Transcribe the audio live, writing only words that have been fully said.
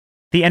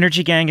The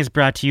Energy Gang is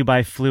brought to you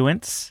by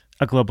Fluence,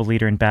 a global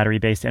leader in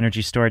battery-based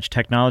energy storage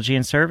technology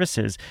and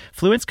services.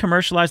 Fluence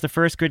commercialized the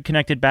first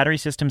grid-connected battery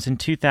systems in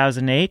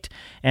 2008,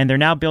 and they're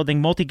now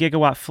building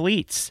multi-gigawatt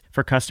fleets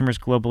for customers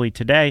globally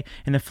today.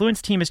 And the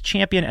Fluence team has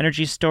championed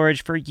energy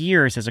storage for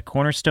years as a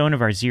cornerstone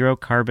of our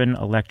zero-carbon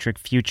electric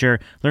future.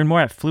 Learn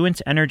more at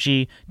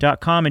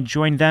fluenceenergy.com and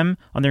join them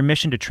on their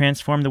mission to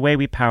transform the way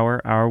we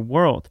power our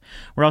world.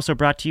 We're also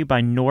brought to you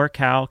by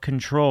NorCal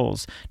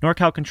Controls.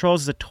 NorCal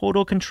Controls is a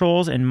total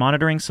controls and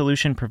monitoring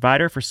solution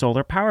provider for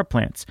solar power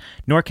plants.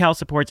 NorCal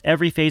supports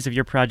every phase of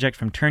your project,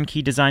 from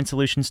turnkey design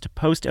solutions to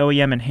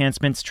post-OEM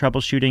enhancements,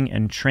 troubleshooting,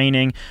 and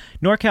training.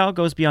 NorCal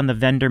goes beyond the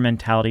vendor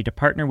mentality to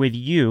partner with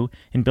you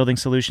in building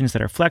solutions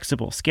that are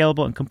flexible,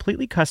 scalable, and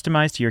completely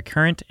customized to your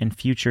current and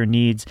future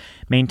needs.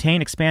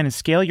 Maintain, expand, and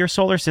scale your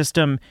solar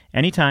system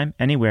anytime,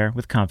 anywhere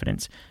with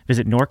confidence.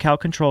 Visit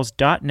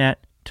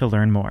norcalcontrols.net to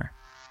learn more.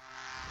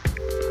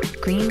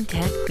 Green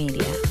Tech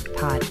Media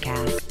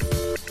Podcast.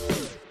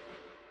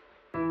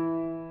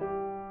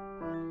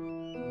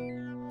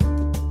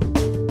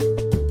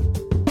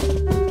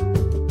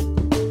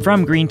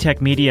 From Green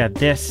Tech Media,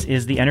 this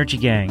is The Energy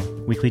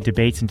Gang, weekly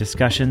debates and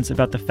discussions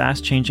about the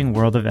fast-changing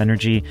world of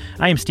energy.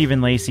 I am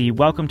Stephen Lacey.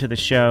 Welcome to the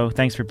show.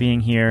 Thanks for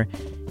being here.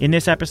 In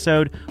this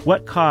episode,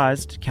 what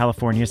caused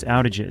California's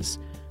outages?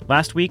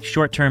 Last week,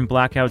 short-term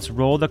blackouts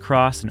rolled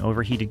across an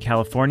overheated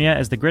California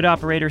as the grid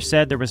operator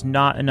said there was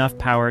not enough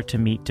power to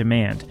meet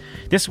demand.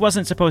 This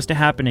wasn't supposed to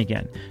happen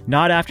again.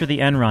 Not after the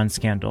Enron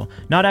scandal.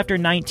 Not after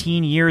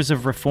 19 years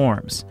of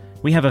reforms.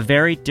 We have a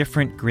very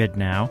different grid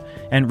now,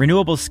 and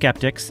renewable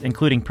skeptics,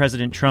 including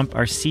President Trump,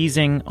 are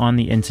seizing on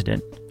the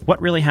incident.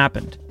 What really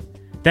happened?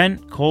 Then,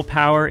 coal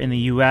power in the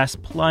U.S.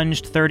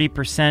 plunged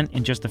 30%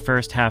 in just the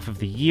first half of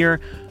the year.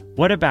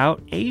 What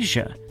about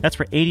Asia? That's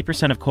where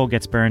 80% of coal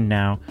gets burned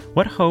now.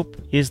 What hope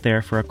is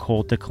there for a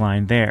coal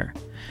decline there?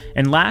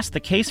 And last, the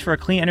case for a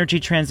clean energy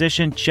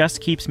transition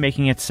just keeps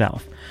making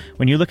itself.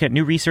 When you look at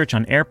new research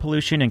on air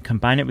pollution and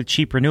combine it with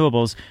cheap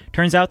renewables,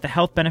 turns out the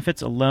health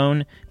benefits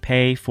alone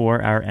pay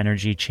for our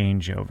energy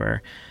changeover.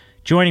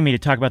 Joining me to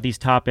talk about these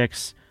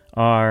topics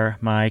are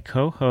my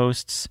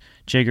co-hosts,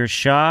 Jigar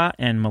Shah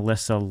and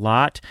Melissa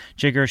Lott.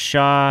 Jigar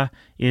Shah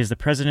is the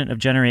president of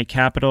Generate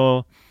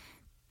Capital.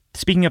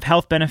 Speaking of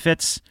health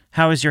benefits,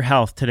 how is your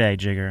health today,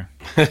 Jigar?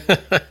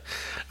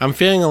 I'm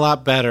feeling a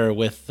lot better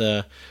with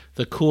the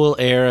cool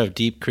air of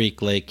Deep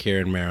Creek Lake here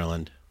in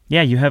Maryland.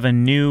 Yeah, you have a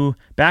new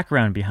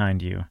background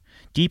behind you.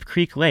 Deep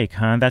Creek Lake,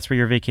 huh? That's where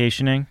you're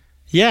vacationing?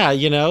 Yeah,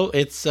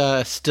 it's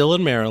still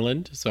in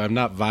Maryland, so I'm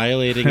not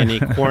violating any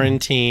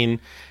quarantine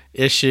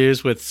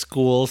issues with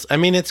schools. I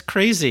mean, it's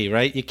crazy,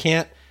 right? You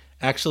can't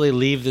actually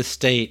leave the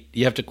state.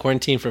 You have to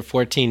quarantine for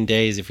 14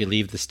 days if you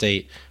leave the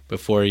state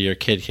before your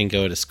kid can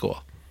go to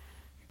school.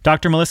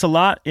 Dr. Melissa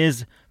Lott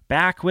is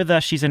back with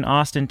us. She's in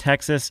Austin,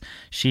 Texas.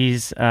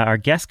 She's our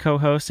guest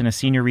co-host and a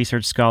senior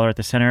research scholar at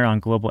the Center on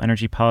Global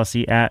Energy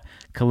Policy at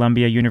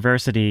Columbia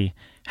University.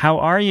 How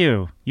are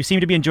you? You seem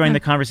to be enjoying the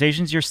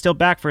conversations. You're still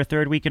back for a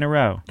third week in a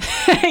row.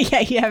 Yeah,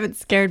 you haven't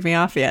scared me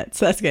off yet,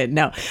 so that's good.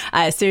 No,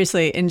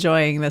 seriously,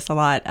 enjoying this a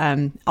lot.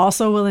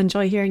 Also, we'll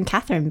enjoy hearing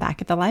Catherine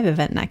back at the live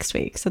event next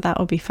week, so that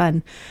will be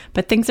fun.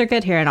 But things are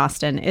good here in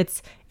Austin.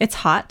 It's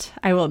hot.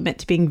 I will admit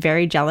to being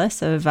very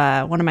jealous of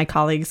one of my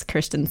colleagues,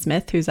 Kirsten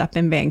Smith, who's up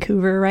in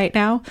Vancouver right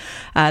now.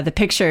 The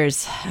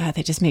pictures,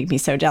 they just make me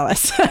so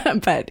jealous,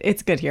 but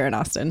it's good here in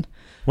Austin.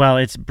 Well,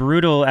 it's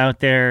brutal out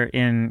there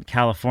in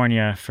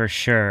California for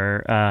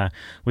sure,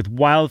 with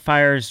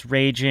wildfires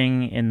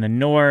raging in the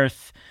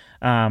north,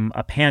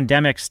 a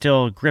pandemic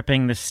still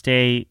gripping the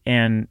state,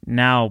 and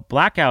now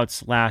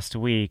blackouts last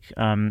week.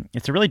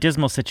 It's a really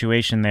dismal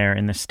situation there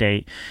in the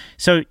state.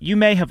 So you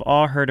may have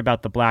all heard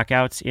about the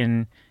blackouts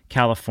in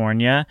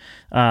California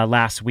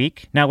last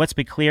week. Now, let's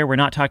be clear, we're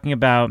not talking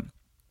about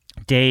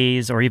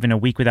days or even a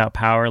week without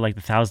power like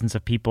the thousands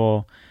of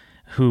people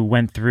who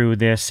went through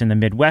this in the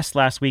Midwest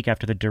last week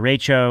after the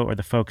derecho, or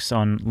the folks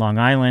on Long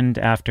Island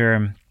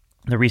after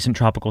the recent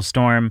tropical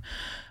storm.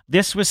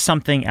 This was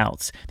something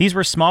else. These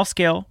were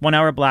small-scale,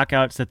 one-hour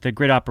blackouts that the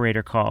grid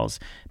operator calls,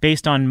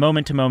 based on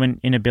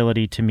moment-to-moment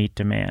inability to meet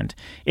demand.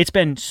 It's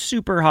been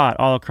super hot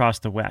all across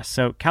the West,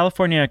 so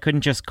California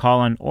couldn't just call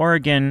on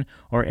Oregon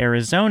or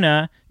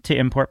Arizona to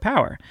import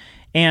power.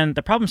 And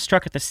the problem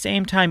struck at the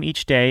same time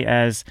each day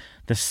as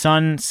the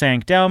sun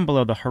sank down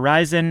below the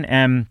horizon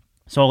and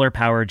solar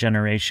power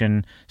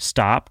generation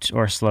stopped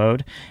or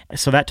slowed.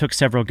 So that took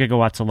several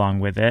gigawatts along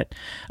with it.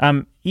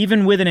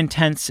 Even with an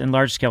intense and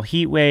large-scale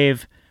heat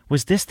wave,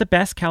 was this the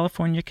best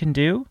California can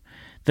do?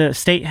 The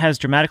state has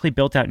dramatically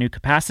built out new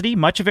capacity,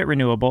 much of it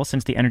renewable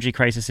since the energy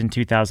crisis in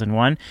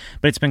 2001,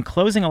 but it's been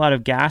closing a lot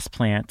of gas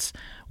plants.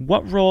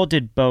 What role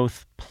did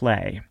both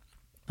play?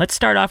 Let's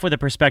start off with a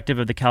perspective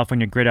of the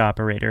California grid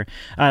operator.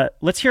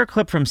 Let's hear a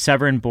clip from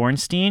Severin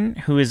Bornstein,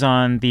 who is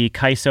on the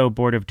CAISO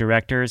board of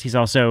directors. He's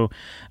also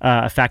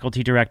a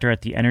faculty director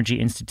at the Energy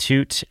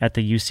Institute at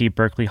the UC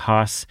Berkeley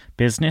Haas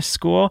Business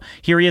School.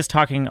 Here he is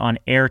talking on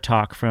Air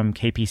Talk from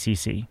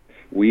KPCC.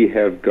 we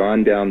have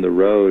gone down the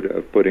road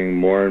of putting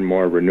more and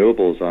more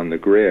renewables on the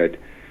grid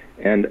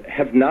and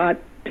have not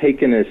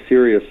taken as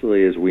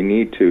seriously as we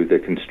need to the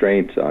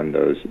constraints on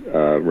those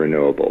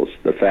renewables.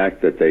 The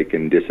fact that they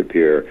can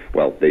disappear,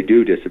 well, they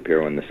do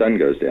disappear when the sun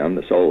goes down,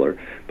 the solar,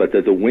 but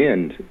that the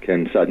wind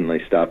can suddenly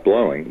stop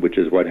blowing, which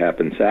is what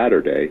happened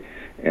Saturday,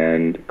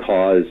 and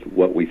caused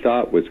what we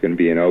thought was going to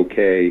be an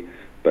okay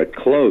but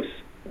close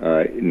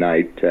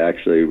night to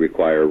actually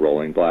require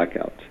rolling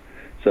blackouts.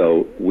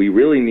 So we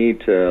really need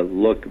to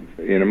look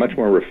in a much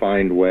more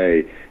refined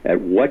way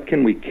at what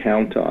can we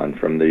count on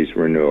from these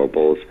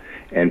renewables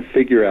and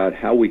figure out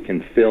how we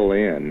can fill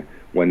in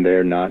when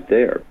they're not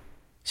there.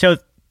 So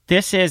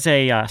this is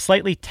a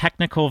slightly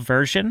technical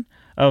version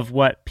of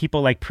what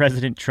people like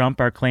President Trump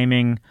are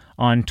claiming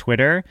on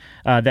Twitter,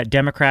 that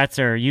Democrats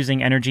are using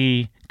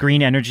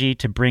green energy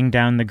to bring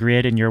down the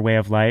grid in your way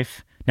of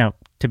life. Now,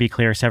 to be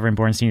clear, Severin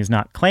Bornstein is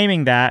not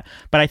claiming that,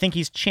 but I think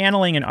he's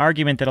channeling an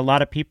argument that a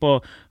lot of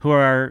people who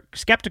are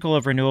skeptical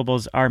of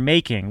renewables are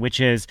making, which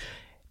is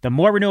the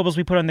more renewables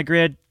we put on the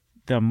grid,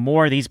 the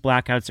more these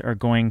blackouts are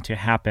going to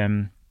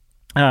happen.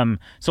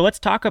 So let's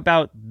talk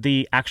about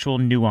the actual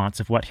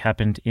nuance of what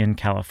happened in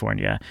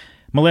California.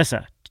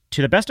 Melissa,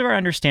 to the best of our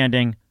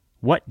understanding,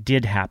 what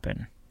did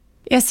happen?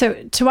 Yeah, so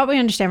to what we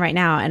understand right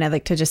now, and I'd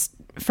like to just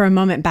for a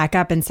moment back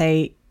up and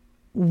say,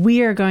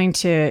 it's going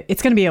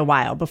to be a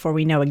while before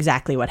we know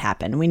exactly what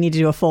happened. We need to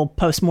do a full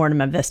postmortem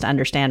of this to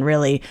understand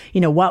really,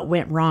 what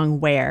went wrong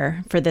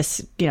where for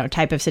this,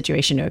 type of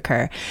situation to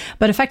occur.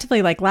 But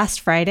effectively, like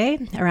last Friday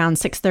around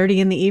 6:30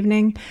 in the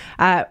evening,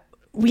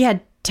 we had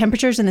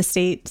temperatures in the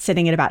state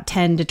sitting at about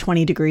 10 to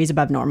 20 degrees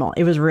above normal.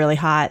 It was really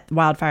hot.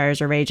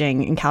 Wildfires are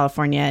raging in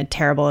California.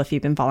 Terrible if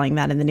you've been following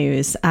that in the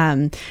news.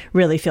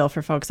 Really feel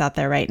for folks out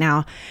there right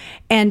now.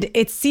 And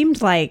it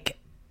seemed like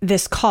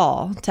this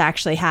call to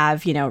actually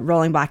have,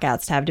 rolling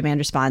blackouts to have demand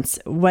response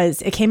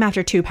it came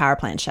after 2 power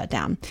plants shut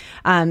down.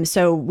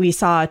 So we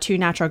saw 2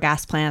 natural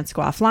gas plants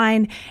go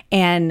offline,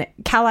 and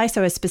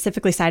CalISO has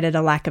specifically cited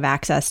a lack of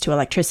access to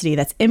electricity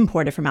that's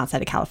imported from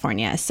outside of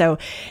California. So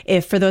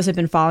if for those who've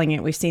been following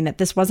it, we've seen that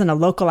this wasn't a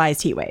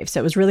localized heat wave.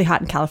 So it was really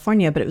hot in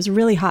California, but it was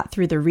really hot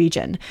through the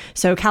region.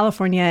 So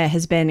California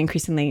has been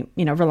increasingly,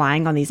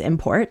 relying on these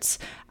imports,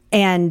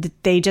 and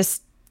they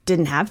just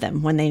didn't have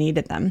them when they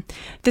needed them.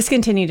 This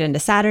continued into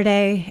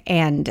Saturday.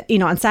 And,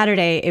 on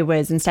Saturday, it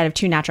was instead of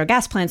 2 natural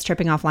gas plants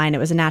tripping offline, it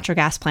was a natural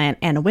gas plant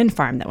and a wind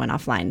farm that went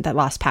offline that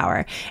lost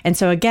power. And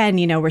so again,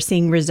 we're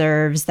seeing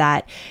reserves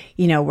that,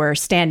 were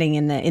standing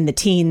in the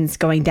teens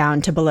going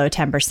down to below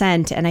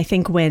 10%. And I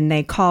think when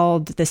they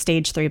called the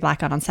stage 3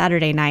 blackout on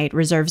Saturday night,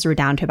 reserves were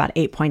down to about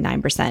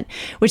 8.9%,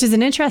 which is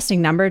an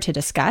interesting number to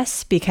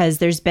discuss because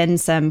there's been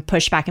some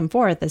push back and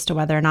forth as to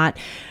whether or not,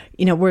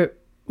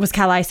 was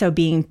CalISO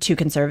being too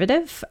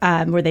conservative?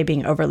 Were they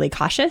being overly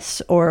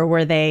cautious, or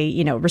were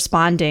they,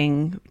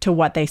 responding to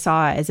what they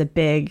saw as a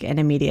big and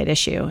immediate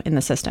issue in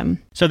the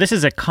system? So this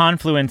is a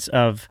confluence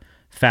of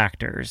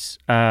factors: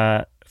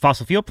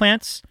 fossil fuel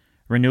plants,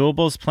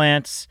 renewables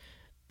plants,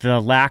 the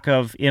lack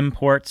of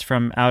imports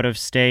from out of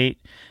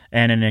state,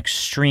 and an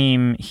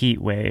extreme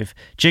heat wave.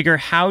 Jigger,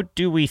 how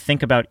do we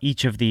think about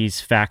each of these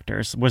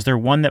factors? Was there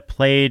one that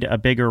played a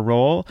bigger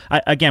role?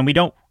 Again, we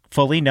don't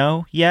fully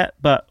know yet,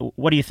 but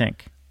what do you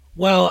think?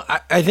 Well,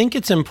 I think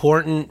it's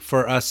important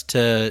for us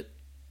to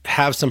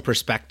have some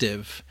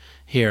perspective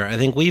here. I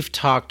think we've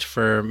talked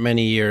for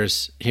many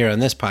years here on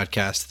this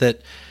podcast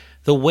that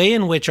the way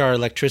in which our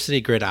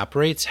electricity grid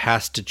operates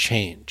has to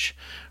change,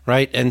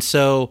 right? And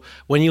so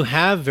when you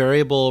have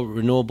variable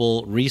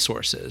renewable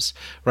resources,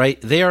 right,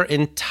 they are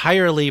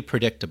entirely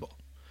predictable,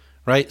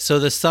 right? So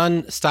the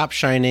sun stops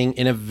shining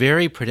in a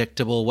very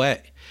predictable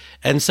way.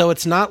 And so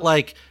it's not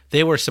like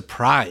they were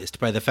surprised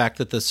by the fact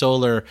that the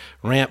solar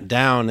ramped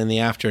down in the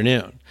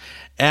afternoon.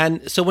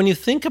 And so when you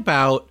think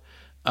about,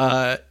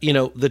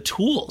 the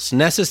tools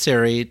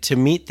necessary to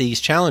meet these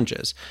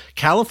challenges,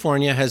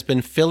 California has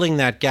been filling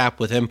that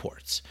gap with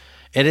imports.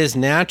 It is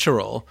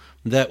natural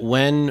that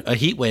when a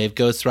heat wave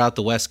goes throughout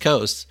the West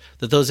Coast,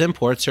 that those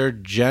imports are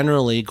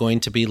generally going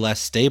to be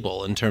less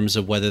stable in terms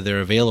of whether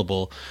they're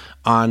available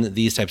on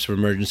these types of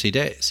emergency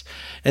days.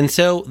 And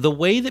so the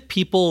way that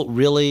people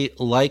really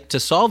like to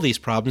solve these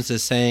problems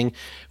is saying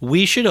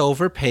we should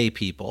overpay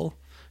people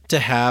to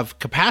have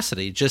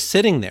capacity just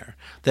sitting there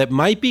that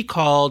might be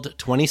called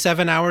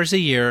 27 hours a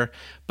year,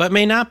 but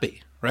may not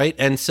be, right?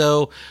 And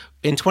so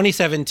in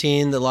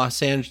 2017, the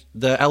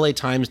LA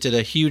Times did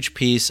a huge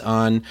piece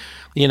on,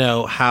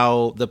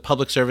 how the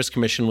Public Service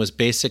Commission was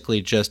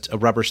basically just a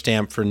rubber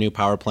stamp for new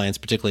power plants,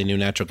 particularly new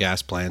natural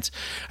gas plants.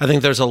 I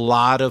think there's a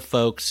lot of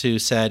folks who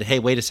said, hey,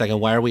 wait a second,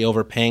 why are we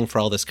overpaying for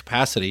all this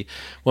capacity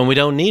when we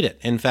don't need it?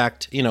 In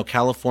fact,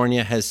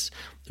 California has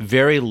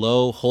very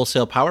low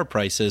wholesale power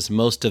prices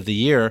most of the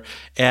year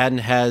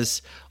and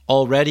has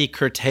already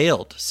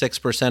curtailed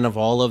 6% of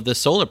all of the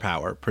solar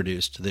power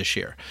produced this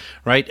year,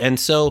 right? And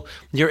so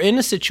you're in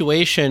a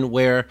situation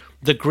where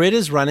the grid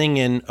is running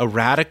in a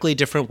radically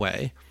different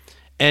way,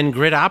 and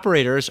grid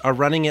operators are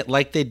running it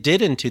like they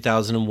did in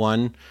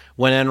 2001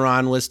 when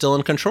Enron was still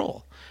in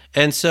control.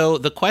 And so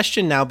the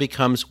question now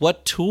becomes,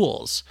 what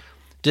tools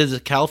did the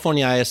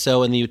California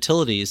ISO and the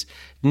utilities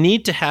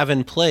need to have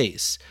in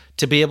place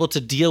to be able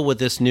to deal with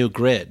this new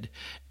grid?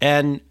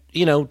 And,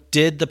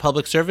 did the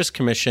Public Service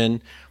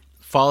Commission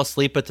fall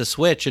asleep at the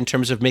switch in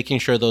terms of making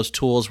sure those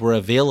tools were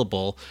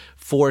available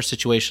for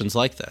situations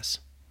like this?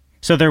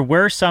 So there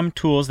were some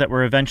tools that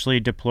were eventually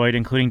deployed,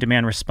 including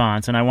demand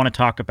response, and I want to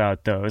talk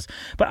about those.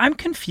 But I'm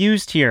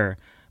confused here,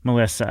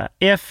 Melissa.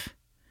 If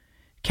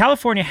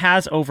California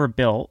has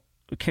overbuilt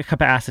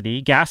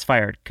capacity,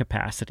 gas-fired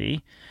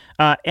capacity,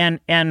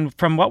 and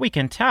from what we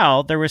can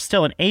tell, there was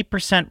still an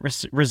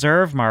 8%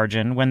 reserve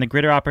margin when the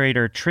grid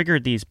operator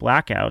triggered these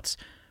blackouts.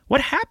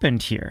 What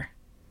happened here?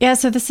 Yeah,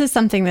 so this is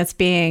something that's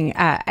being,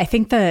 I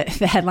think the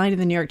headline in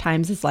the New York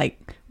Times is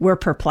like, we're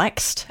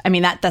perplexed. I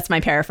mean, that's my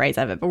paraphrase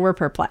of it, but we're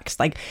perplexed.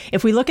 Like,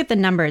 if we look at the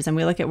numbers and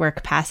we look at where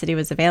capacity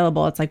was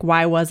available, it's like,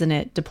 why wasn't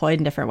it deployed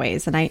in different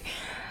ways? And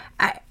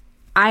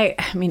I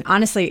mean,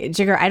 honestly,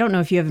 Jigar, I don't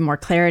know if you have more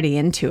clarity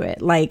into it.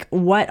 Like,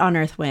 what on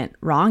earth went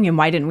wrong and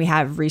why didn't we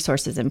have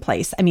resources in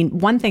place? I mean,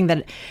 one thing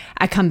that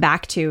I come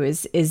back to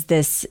is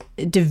this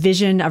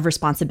division of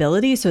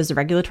responsibility. So there's a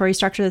regulatory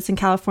structure that's in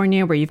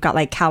California where you've got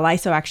like Cal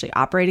ISO actually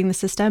operating the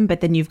system,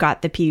 but then you've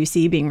got the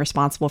PUC being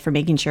responsible for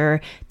making sure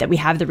that we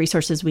have the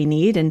resources we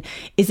need. And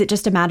is it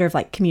just a matter of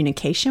like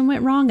communication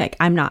went wrong? Like,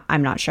 I'm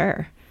not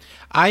sure.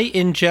 I,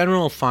 in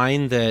general,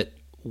 find that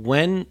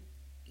when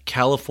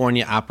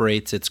California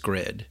operates its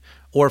grid,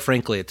 or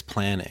frankly, its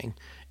planning,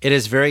 it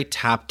is very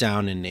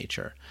top-down in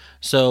nature.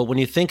 So when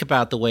you think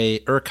about the way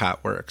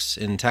ERCOT works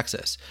in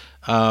Texas,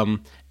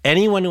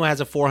 anyone who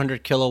has a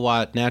 400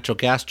 kilowatt natural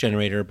gas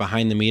generator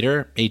behind the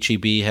meter,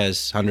 HEB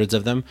has hundreds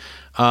of them,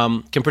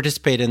 can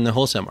participate in the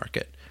wholesale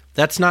market.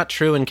 That's not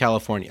true in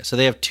California. So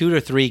they have 2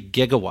 to 3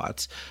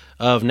 gigawatts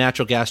of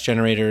natural gas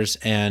generators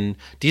and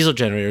diesel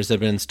generators that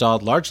have been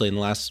installed largely in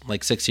the last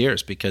 6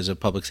 years because of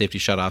public safety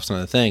shutoffs and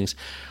other things.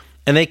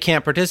 And they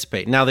can't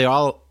participate. Now they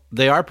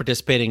are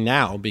participating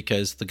now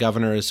because the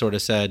governor has sort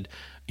of said,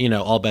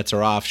 all bets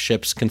are off.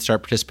 Ships can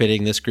start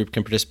participating. This group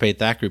can participate.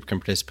 That group can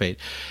participate.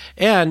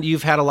 And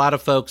you've had a lot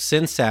of folks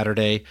since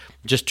Saturday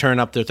just turn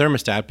up their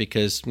thermostat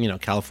because,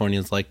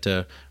 Californians like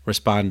to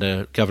respond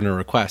to governor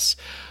requests.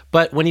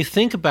 But when you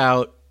think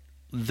about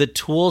the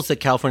tools that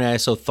California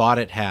ISO thought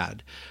it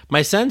had,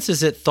 my sense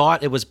is it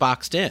thought it was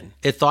boxed in.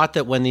 It thought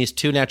that when these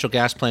 2 natural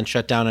gas plants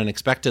shut down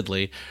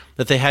unexpectedly,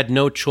 that they had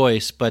no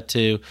choice but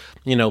to,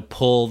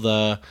 pull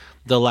the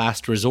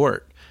last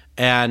resort.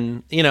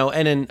 And,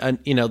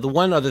 the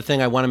one other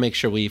thing I want to make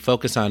sure we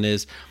focus on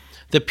is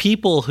the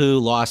people who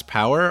lost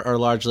power are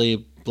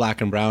largely black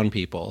and brown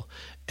people.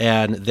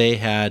 And they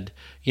had,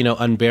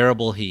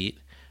 unbearable heat.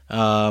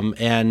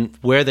 And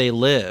where they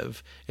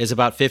live is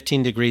about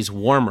 15 degrees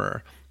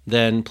warmer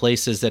than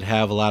places that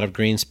have a lot of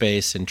green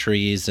space and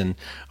trees and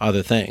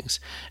other things.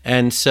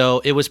 And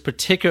so it was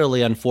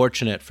particularly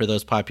unfortunate for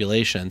those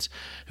populations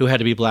who had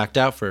to be blacked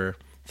out for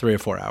 3 or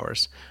 4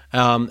 hours.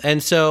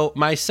 And so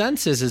my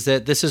sense is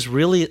that this is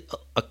really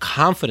a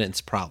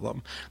confidence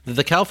problem.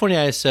 The California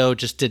ISO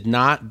just did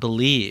not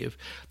believe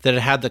that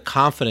it had the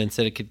confidence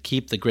that it could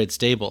keep the grid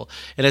stable.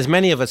 And as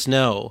many of us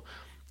know,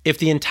 if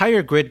the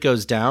entire grid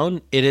goes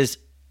down, it is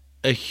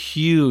a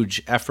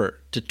huge effort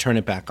to turn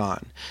it back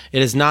on.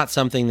 It is not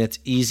something that's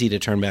easy to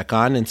turn back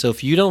on. And so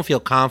if you don't feel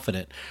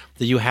confident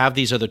that you have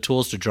these other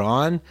tools to draw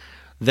on,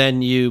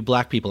 then you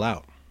black people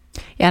out.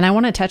 Yeah, and I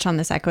want to touch on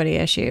this equity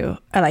issue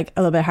a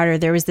little bit harder.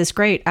 There was this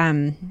great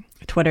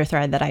Twitter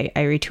thread that I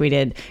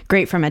retweeted,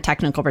 great from a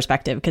technical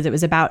perspective, because it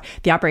was about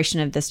the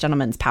operation of this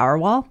gentleman's power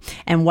wall.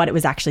 And what it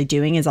was actually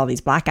doing is all these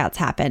blackouts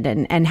happened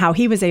and how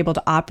he was able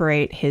to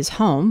operate his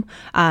home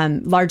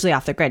largely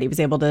off the grid. He was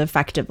able to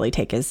effectively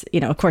take his,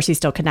 of course, he's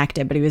still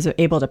connected, but he was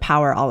able to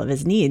power all of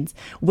his needs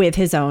with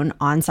his own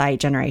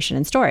on-site generation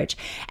and storage.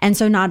 And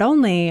so not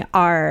only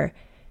are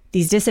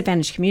these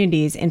disadvantaged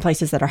communities in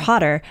places that are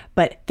hotter,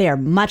 but they are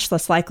much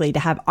less likely to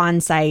have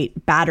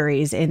on-site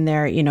batteries in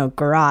their,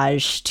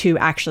 garage to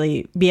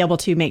actually be able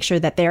to make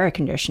sure that their air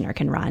conditioner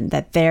can run,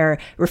 that their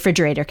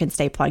refrigerator can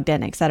stay plugged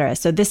in, et cetera.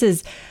 So this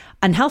is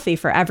unhealthy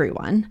for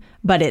everyone,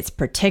 but it's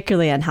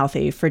particularly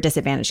unhealthy for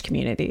disadvantaged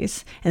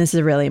communities. And this is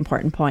a really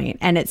important point.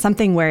 And it's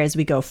something where as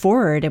we go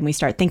forward and we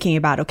start thinking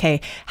about,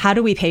 okay, how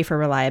do we pay for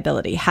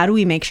reliability? How do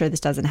we make sure this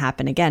doesn't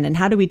happen again? And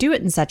how do we do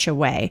it in such a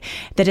way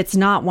that it's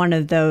not one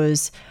of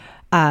those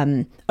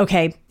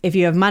okay, if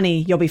you have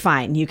money, you'll be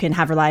fine. You can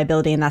have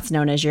reliability, and that's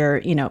known as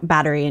your,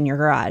 battery in your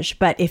garage.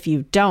 But if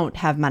you don't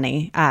have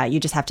money, you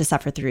just have to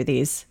suffer through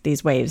these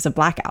waves of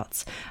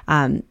blackouts.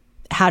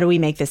 How do we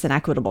make this an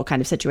equitable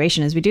kind of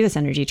situation as we do this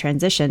energy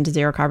transition to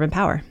zero carbon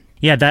power?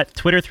 Yeah, that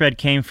Twitter thread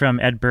came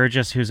from Ed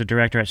Burgess, who's a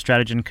director at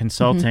Strategic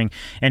Consulting,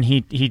 and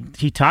he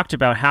talked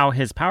about how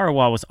his power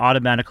wall was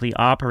automatically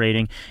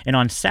operating. And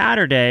on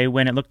Saturday,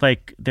 when it looked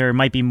like there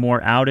might be more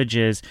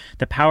outages,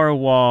 the power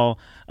wall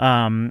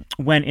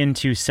went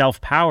into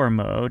self-power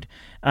mode,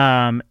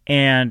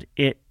 and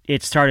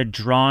it started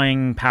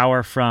drawing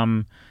power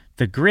from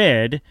the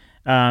grid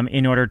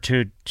in order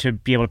to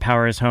be able to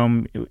power his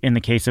home in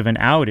the case of an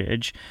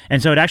outage.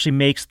 And so it actually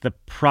makes the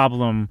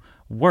problem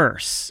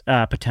worse,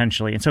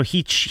 potentially. And so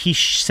he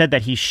said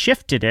that he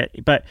shifted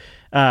it, but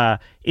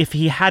if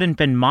he hadn't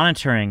been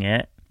monitoring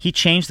it, he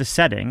changed the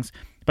settings,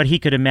 but he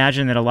could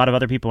imagine that a lot of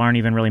other people aren't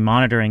even really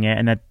monitoring it,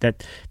 and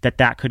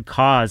that could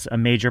cause a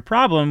major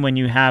problem when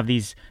you have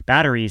these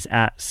batteries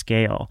at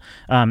scale.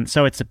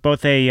 So it's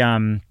both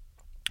a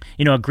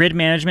grid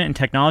management and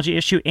technology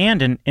issue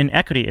and an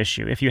equity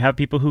issue. If you have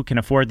people who can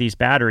afford these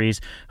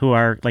batteries who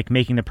are like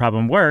making the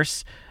problem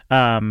worse,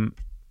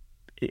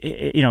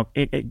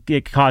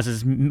 it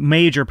causes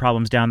major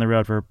problems down the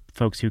road for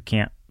folks who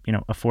can't,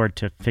 afford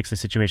to fix the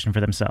situation for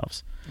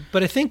themselves.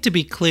 But I think, to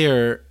be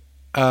clear,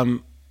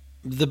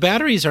 the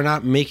batteries are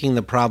not making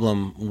the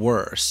problem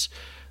worse.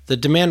 The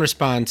demand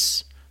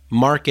response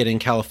market in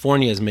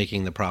California is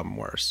making the problem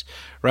worse,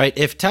 right?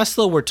 If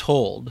Tesla were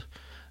told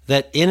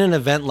that in an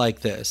event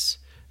like this,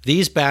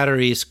 these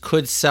batteries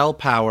could sell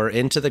power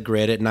into the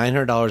grid at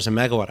 $900 a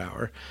megawatt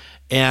hour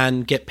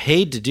and get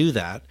paid to do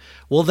that,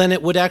 well, then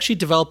it would actually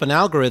develop an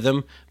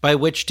algorithm by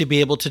which to be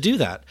able to do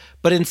that.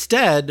 But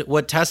instead,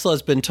 what Tesla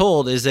has been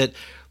told is that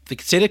the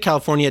state of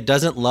California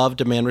doesn't love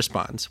demand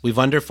response. We've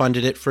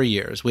underfunded it for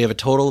years. We have a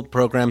total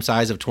program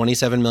size of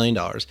 $27 million.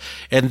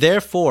 And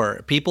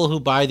therefore, people who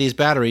buy these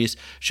batteries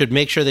should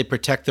make sure they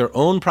protect their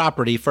own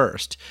property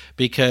first,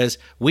 because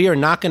we are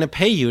not going to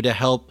pay you to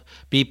help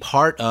be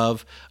part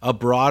of a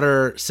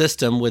broader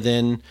system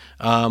within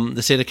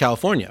the state of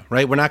California,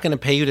 right? We're not going to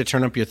pay you to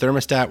turn up your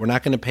thermostat. We're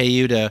not going to pay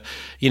you to,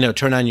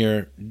 turn on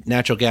your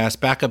natural gas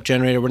backup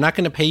generator. We're not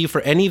going to pay you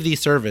for any of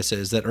these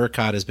services that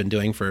ERCOT has been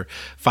doing for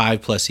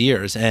 5+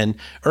 years. And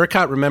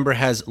ERCOT, remember,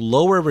 has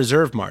lower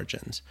reserve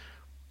margins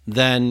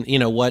than,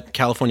 what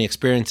California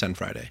experienced on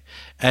Friday.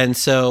 And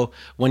so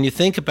when you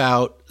think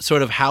about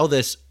sort of how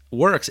this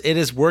works, it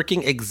is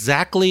working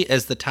exactly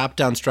as the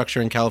top-down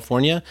structure in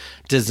California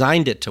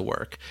designed it to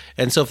work.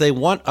 And so if they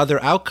want other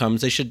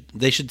outcomes, they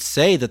should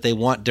say that they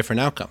want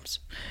different outcomes.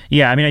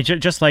 Yeah, I mean,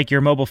 just like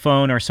your mobile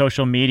phone or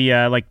social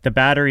media, like the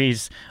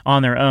batteries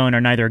on their own are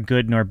neither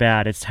good nor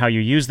bad. It's how you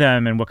use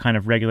them and what kind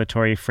of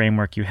regulatory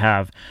framework you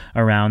have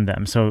around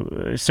them.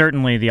 So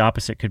certainly the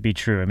opposite could be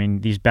true. I mean,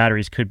 these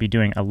batteries could be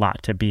doing a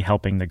lot to be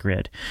helping the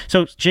grid.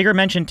 So Jigger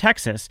mentioned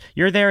Texas.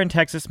 You're there in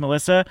Texas,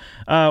 Melissa.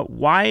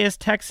 Why is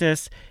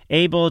Texas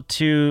able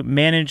to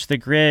manage the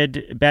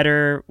grid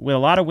better with a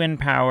lot of wind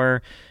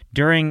power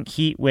during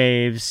heat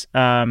waves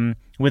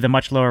with a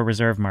much lower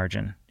reserve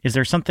margin? Is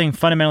there something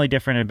fundamentally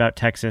different about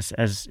Texas,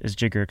 as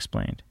Jigger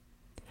explained?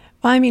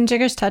 Well, I mean,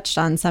 Jigger's touched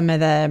on some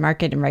of the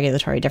market and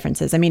regulatory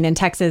differences. I mean, in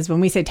Texas, when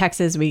we say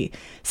Texas, we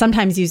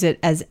sometimes use it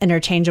as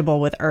interchangeable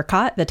with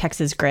ERCOT, the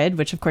Texas grid,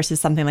 which of course is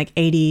something like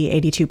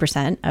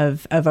 82%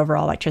 of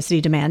overall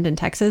electricity demand in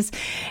Texas.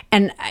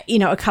 And,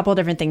 a couple of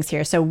different things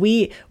here. So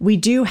we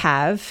do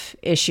have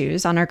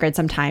issues on our grid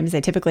sometimes. They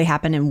typically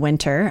happen in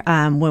winter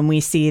when we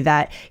see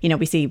that,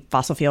 we see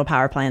fossil fuel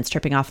power plants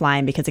tripping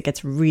offline because it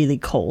gets really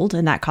cold,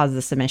 and that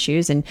causes some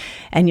issues. And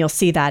you'll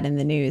see that in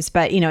the news.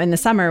 But, in the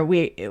summer,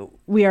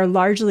 we are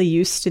largely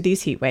used to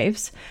these heat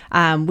waves.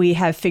 We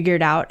have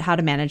figured out how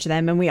to manage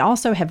them. And we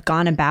also have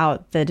gone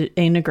about the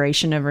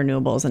integration of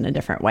renewables in a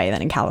different way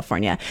than in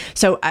California.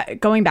 So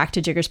going back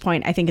to Jigger's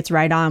point, I think it's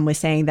right on with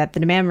saying that the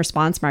demand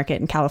response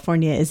market in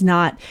California is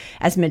not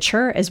as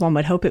mature as one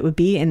would hope it would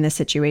be in this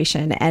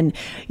situation. And,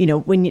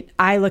 when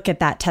I look at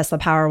that Tesla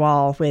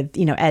Powerwall with,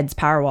 Ed's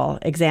Powerwall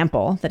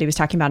example that he was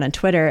talking about on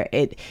Twitter,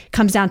 it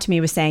comes down to me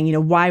with saying,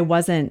 why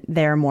wasn't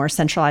there more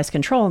centralized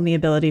control and the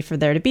ability for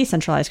there to be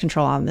centralized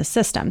control on this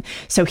system?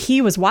 So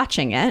he was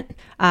watching it,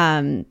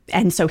 and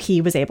so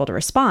he was able to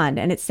respond.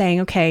 And it's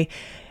saying, okay,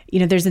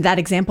 there's that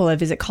example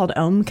of, is it called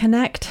Ohm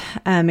Connect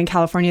in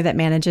California, that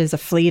manages a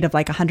fleet of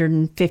like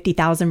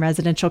 150,000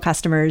 residential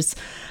customers.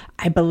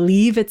 I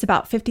believe it's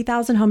about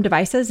 50,000 home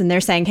devices. And they're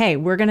saying, hey,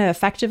 we're going to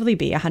effectively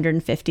be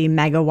 150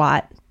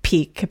 megawatt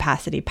peak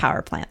capacity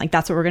power plant. Like,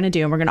 that's what we're going to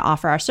do. And we're going to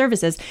offer our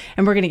services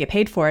and we're going to get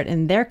paid for it.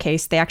 In their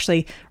case, they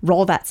actually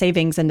roll that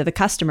savings into the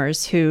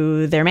customers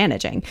who they're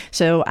managing.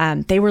 So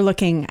they were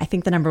looking, I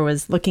think the number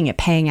was looking at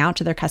paying out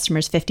to their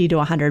customers $50 to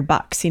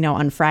 $100,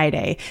 on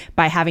Friday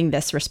by having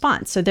this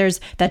response. So there's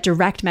that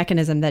direct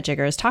mechanism that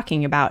Jigger is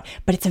talking about,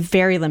 but it's a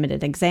very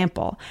limited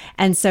example.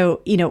 And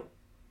so,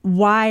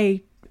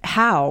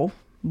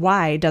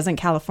 why doesn't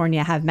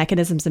California have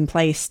mechanisms in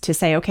place to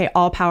say, okay,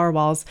 all power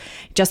walls,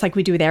 just like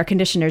we do with air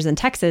conditioners in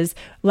Texas,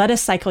 let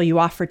us cycle you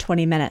off for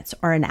 20 minutes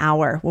or an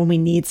hour when we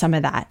need some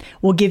of that.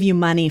 We'll give you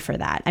money for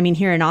that. I mean,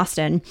 here in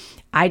Austin,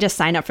 I just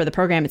sign up for the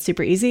program. It's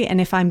super easy.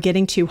 And if I'm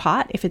getting too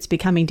hot, if it's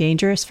becoming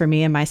dangerous for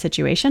me and my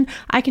situation,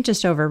 I can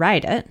just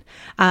override it.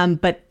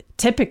 But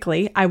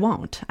typically, I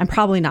won't. I'm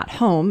probably not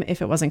home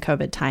if it wasn't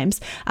COVID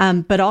times.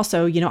 But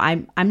also,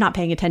 I'm not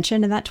paying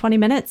attention in that 20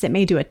 minutes. It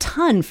may do a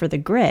ton for the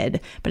grid,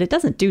 but it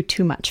doesn't do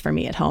too much for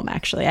me at home,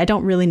 actually. I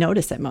don't really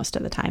notice it most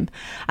of the time.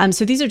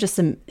 So these are just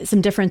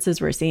some differences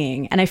we're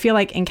seeing. And I feel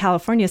like in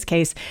California's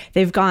case,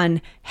 they've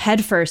gone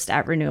headfirst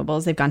at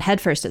renewables. They've gone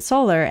headfirst at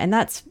solar, and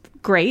that's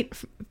great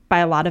by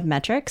a lot of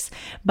metrics,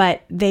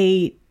 but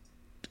they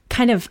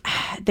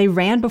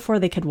ran before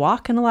they could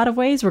walk in a lot of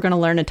ways. We're going to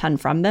learn a ton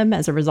from them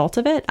as a result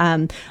of it.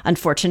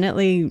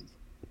 Unfortunately,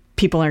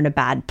 people are in a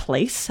bad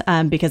place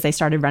because they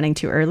started running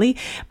too early,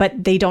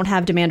 but they don't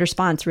have demand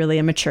response, really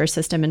a mature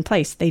system in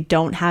place. They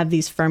don't have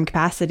these firm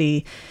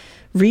capacity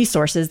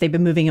resources. They've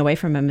been moving away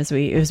from them, as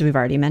we've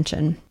already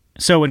mentioned.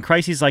 So when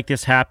crises like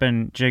this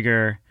happen,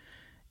 Jigger,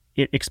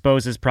 it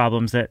exposes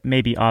problems that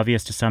may be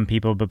obvious to some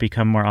people, but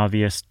become more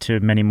obvious to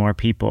many more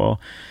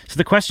people. So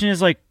the question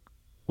is, like,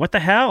 what the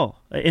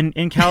hell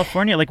in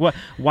California? Like,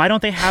 why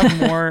don't they have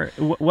more?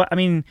 I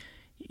mean,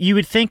 you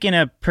would think in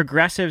a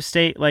progressive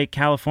state like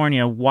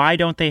California, why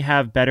don't they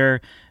have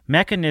better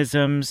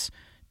mechanisms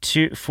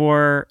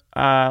for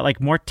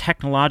like more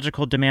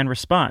technological demand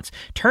response?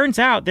 Turns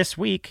out this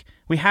week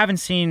we haven't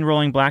seen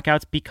rolling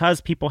blackouts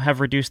because people have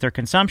reduced their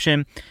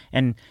consumption,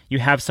 and you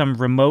have some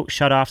remote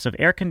shutoffs of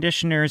air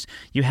conditioners.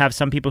 You have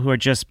some people who are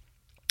just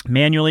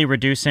manually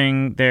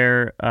reducing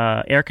their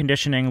air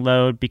conditioning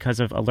load because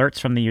of alerts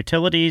from the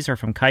utilities or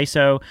from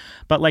CAISO.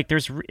 But like,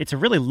 it's a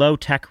really low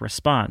tech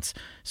response.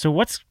 So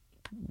what's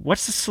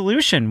the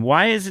solution?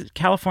 Why is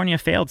California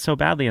failed so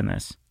badly in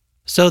this?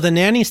 So the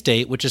nanny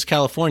state, which is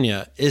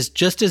California, is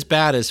just as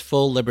bad as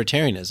full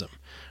libertarianism.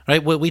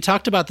 Right? We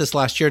talked about this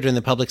last year during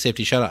the public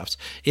safety shutoffs.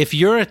 If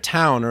you're a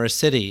town or a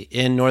city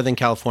in Northern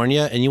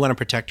California and you want to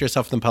protect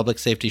yourself from public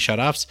safety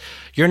shutoffs,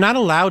 you're not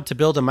allowed to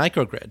build a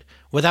microgrid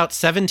without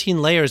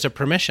 17 layers of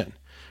permission,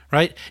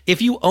 right?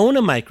 If you own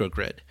a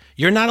microgrid,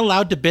 you're not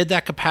allowed to bid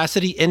that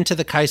capacity into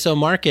the CAISO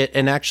market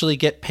and actually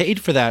get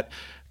paid for that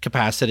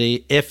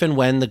capacity if and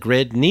when the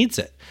grid needs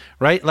it,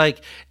 right?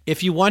 Like,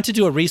 if you want to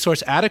do a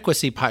resource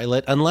adequacy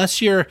pilot,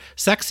 unless you're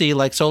sexy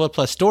like solar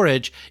plus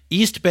storage,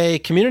 East Bay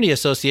Community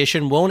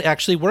Association won't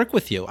actually work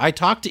with you. I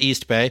talked to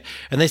East Bay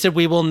and they said,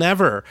 we will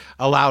never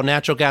allow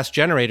natural gas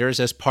generators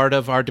as part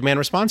of our demand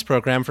response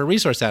program for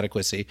resource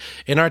adequacy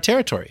in our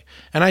territory.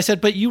 And I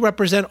said, but you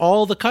represent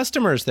all the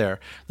customers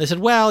there. They said,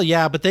 well,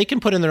 yeah, but they can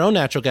put in their own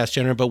natural gas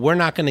generator, but we're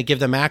not going to give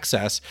them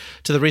access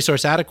to the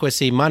resource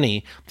adequacy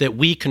money that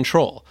we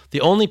control.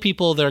 The only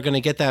people that are going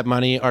to get that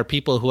money are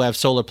people who have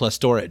solar plus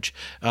storage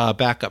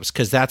backups,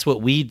 because that's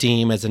what we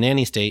deem as a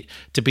nanny state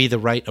to be the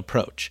right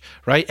approach,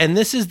 right? And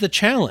this is the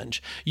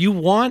challenge. You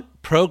want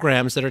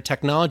programs that are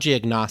technology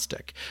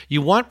agnostic.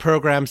 You want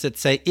programs that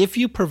say, if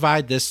you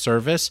provide this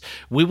service,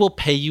 we will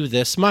pay you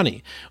this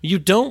money. You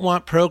don't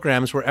want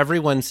programs where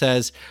everyone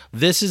says,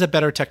 this is a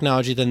better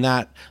technology than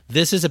that.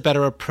 This is a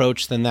better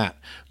approach than that.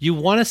 You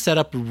want to set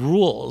up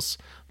rules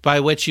by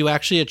which you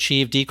actually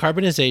achieve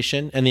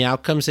decarbonization and the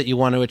outcomes that you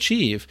want to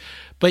achieve,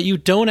 but you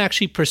don't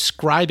actually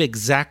prescribe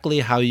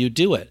exactly how you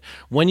do it.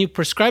 When you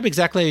prescribe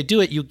exactly how you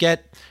do it, you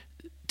get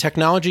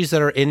technologies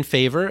that are in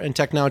favor and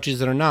technologies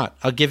that are not.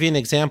 I'll give you an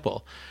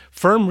example.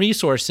 Firm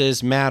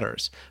resources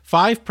matters.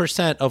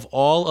 5% of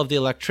all of the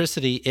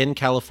electricity in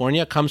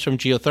California comes from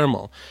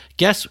geothermal.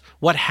 Guess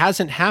what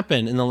hasn't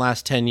happened in the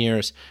last 10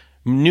 years?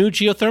 New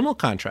geothermal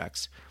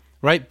contracts,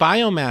 right?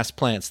 Biomass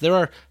plants. There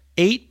are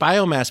 8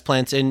 biomass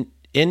plants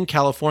in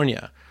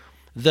California.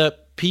 The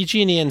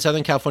PG&E and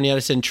Southern California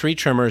Edison tree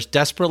trimmers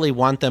desperately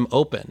want them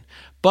open,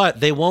 but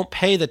they won't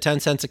pay the 10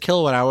 cents a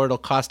kilowatt hour it'll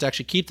cost to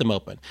actually keep them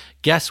open.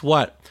 Guess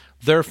what?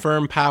 They're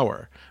firm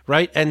power,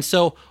 right? And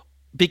so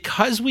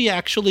because we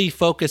actually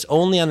focus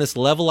only on this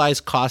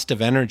levelized cost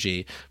of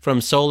energy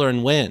from solar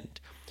and wind,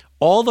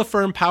 all the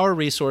firm power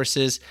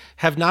resources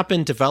have not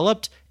been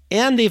developed,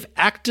 and they've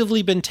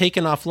actively been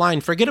taken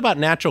offline. Forget about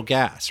natural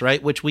gas,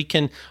 right? Which we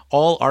can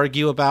all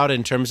argue about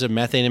in terms of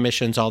methane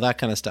emissions, all that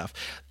kind of stuff.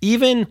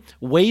 Even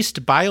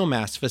waste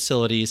biomass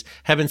facilities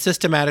have been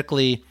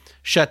systematically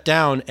shut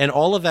down, and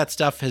all of that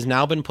stuff has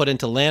now been put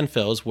into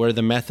landfills where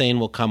the methane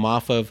will come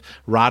off of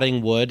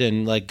rotting wood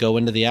and like go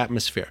into the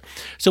atmosphere.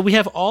 So we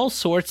have all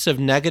sorts of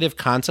negative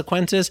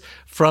consequences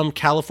from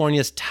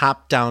California's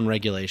top-down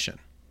regulation.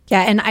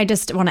 Yeah, and I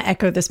just want to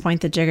echo this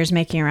point that Jigger's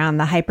making around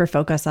the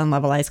hyper-focus on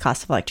levelized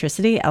cost of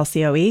electricity,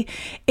 LCOE.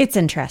 It's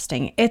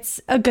interesting.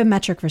 It's a good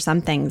metric for some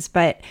things,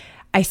 but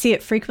I see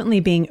it frequently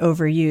being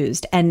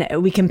overused. And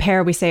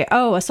we say,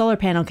 oh, a solar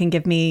panel can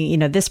give me,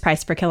 this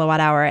price per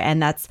kilowatt hour,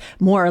 and that's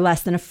more or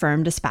less than a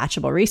firm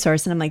dispatchable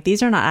resource. And I'm like,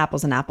 these are not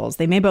apples and apples.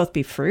 They may both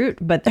be fruit,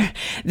 but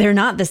they're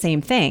not the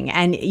same thing.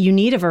 And you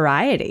need a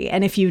variety.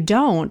 And if you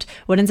don't,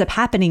 what ends up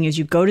happening is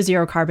you go to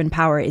zero carbon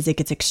power is it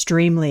gets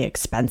extremely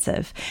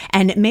expensive.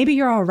 And maybe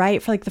you're all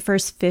right for like the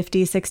first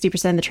 50,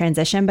 60% of the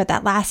transition, but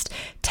that last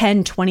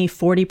 10, 20,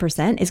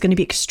 40% is going to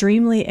be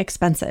extremely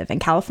expensive.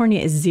 And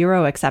California is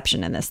zero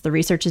exception in this.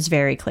 The research is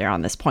very clear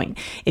on this point.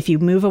 If you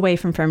move away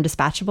from firm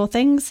dispatchable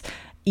things,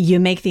 you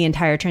make the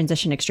entire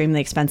transition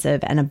extremely expensive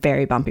and a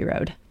very bumpy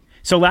road.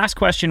 So last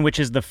question, which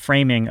is the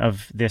framing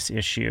of this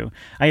issue.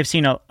 I have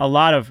seen a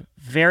lot of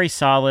very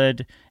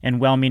solid and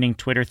well-meaning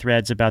Twitter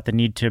threads about the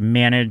need to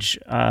manage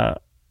a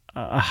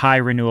high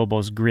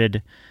renewables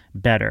grid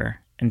better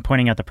and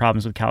pointing out the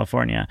problems with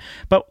California.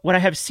 But what I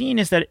have seen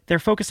is that they're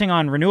focusing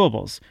on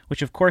renewables,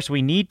 which of course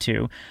we need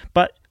to,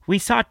 but we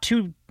saw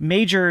 2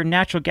 major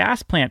natural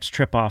gas plants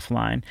trip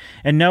offline,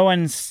 and no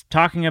one's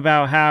talking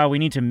about how we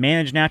need to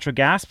manage natural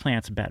gas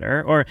plants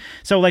better. Or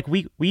so like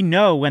we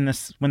know when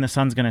the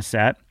sun's going to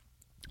set.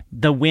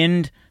 The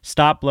wind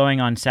stopped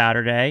blowing on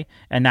Saturday,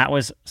 and that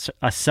was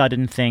a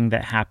sudden thing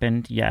that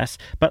happened, yes.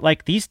 But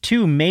like these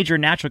 2 major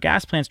natural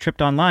gas plants tripped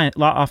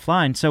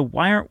offline. So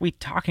why aren't we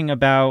talking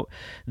about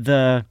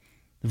the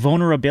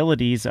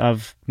vulnerabilities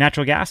of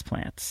natural gas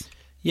plants?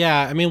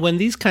 Yeah, I mean, when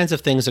these kinds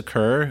of things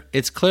occur,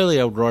 it's clearly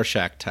a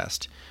Rorschach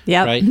test.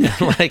 Yep. Right?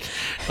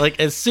 like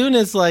as soon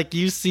as like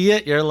you see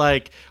it, you're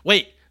like,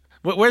 wait,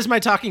 where's my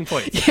talking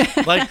points?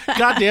 Like,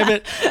 God damn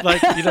it.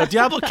 Like,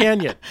 Diablo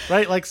Canyon,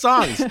 right? Like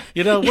songs,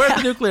 where are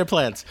the nuclear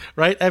plants,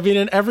 right? I mean,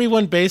 and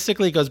everyone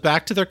basically goes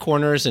back to their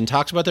corners and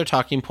talks about their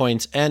talking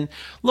points. And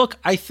look,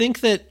 I think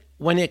that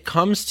when it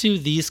comes to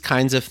these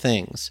kinds of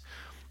things,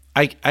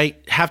 I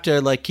have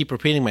to like keep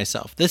repeating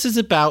myself. This is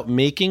about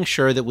making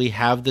sure that we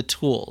have the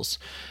tools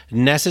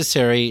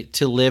necessary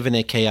to live in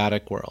a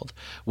chaotic world.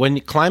 When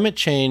climate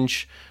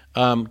change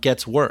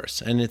gets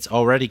worse, and it's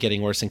already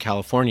getting worse in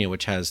California,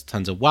 which has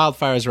tons of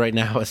wildfires right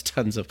now, has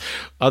tons of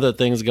other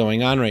things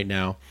going on right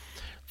now,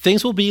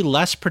 things will be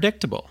less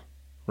predictable,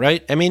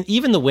 right? I mean,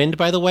 even the wind,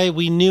 by the way,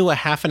 we knew a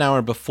half an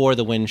hour before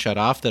the wind shut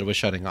off that it was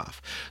shutting off.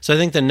 So I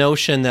think the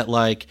notion that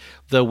like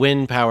the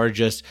wind power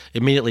just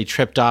immediately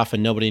tripped off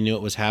and nobody knew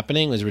it was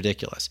happening was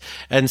ridiculous.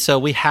 And so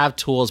we have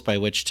tools by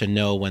which to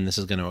know when this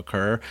is going to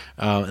occur,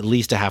 at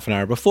least a half an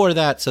hour before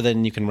that, so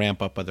then you can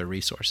ramp up other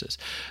resources.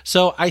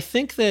 So I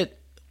think that,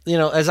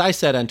 as I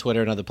said on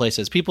Twitter and other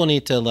places, people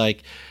need to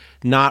like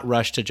not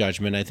rush to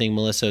judgment. I think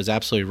Melissa is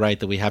absolutely right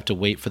that we have to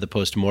wait for the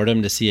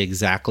postmortem to see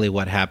exactly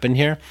what happened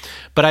here.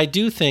 But I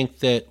do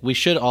think that we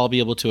should all be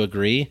able to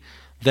agree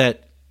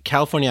that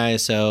California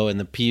ISO and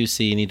the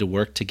PUC need to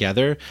work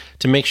together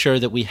to make sure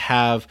that we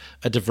have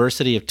a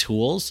diversity of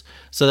tools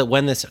so that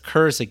when this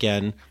occurs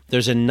again,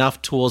 there's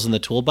enough tools in the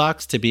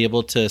toolbox to be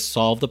able to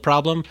solve the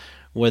problem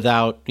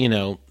without,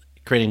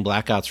 creating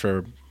blackouts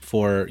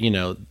for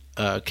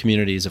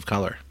communities of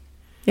color.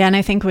 Yeah, and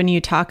I think when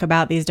you talk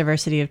about these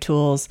diversity of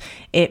tools,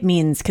 it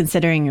means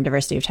considering a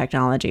diversity of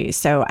technology.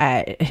 So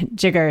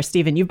Jigger,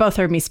 Stephen, you've both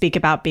heard me speak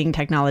about being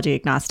technology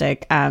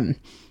agnostic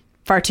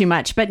far too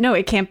much. But no,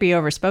 it can't be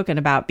overspoken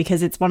about,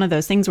 because it's one of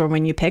those things where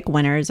when you pick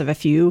winners of a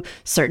few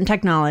certain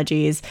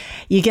technologies,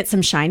 you get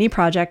some shiny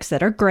projects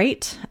that are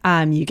great.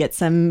 You get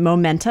some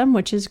momentum,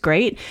 which is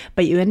great,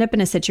 but you end up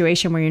in a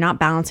situation where you're not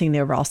balancing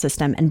the overall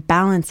system. And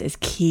balance is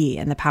key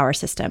in the power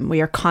system. We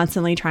are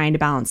constantly trying to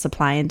balance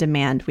supply and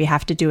demand. We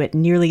have to do it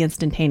nearly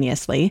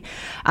instantaneously.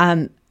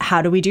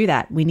 How do we do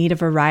that? We need a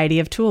variety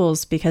of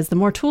tools, because the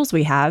more tools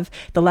we have,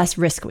 the less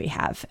risk we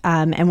have.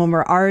 And when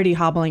we're already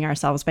hobbling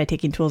ourselves by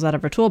taking tools out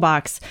of our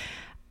toolbox,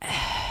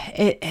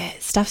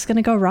 stuff's going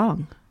to go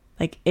wrong.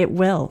 Like, it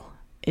will.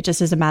 It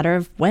just is a matter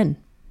of when.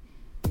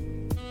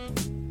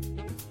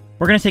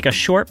 We're going to take a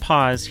short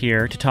pause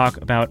here to talk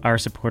about our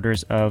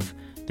supporters of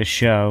the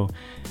show.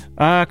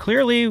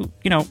 Clearly,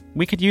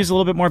 we could use a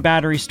little bit more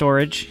battery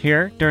storage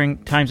here during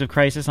times of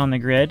crisis on the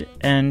grid,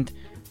 and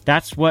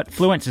that's what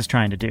Fluence is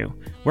trying to do.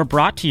 We're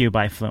brought to you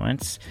by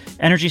Fluence.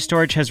 Energy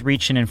storage has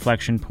reached an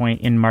inflection point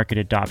in market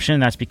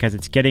adoption. That's because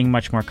it's getting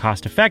much more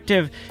cost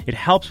effective. It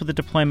helps with the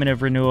deployment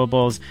of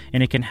renewables,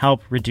 and it can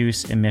help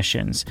reduce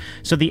emissions.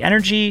 So the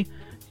energy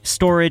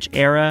storage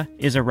era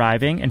is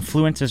arriving, and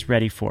Fluence is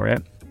ready for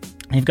it.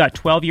 They've got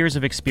 12 years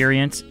of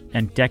experience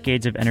and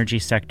decades of energy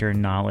sector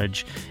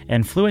knowledge.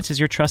 And Fluence is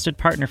your trusted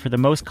partner for the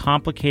most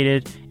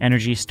complicated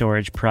energy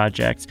storage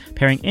projects,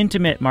 pairing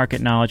intimate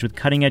market knowledge with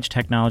cutting-edge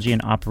technology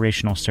and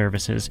operational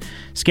services.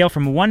 Scale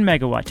from 1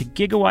 megawatt to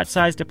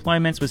gigawatt-sized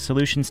deployments with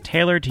solutions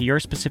tailored to your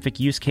specific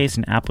use case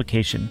and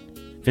application.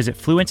 Visit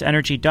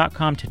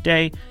fluenceenergy.com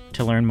today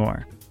to learn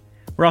more.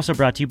 We're also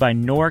brought to you by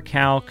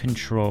NorCal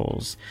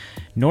Controls.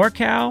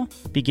 NorCal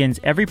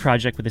begins every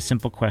project with a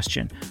simple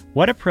question: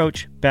 what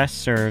approach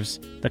best serves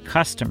the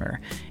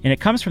customer? And it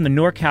comes from the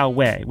NorCal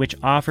way, which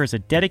offers a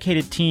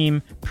dedicated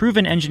team,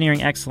 proven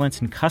engineering excellence,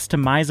 and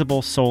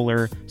customizable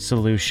solar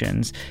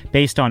solutions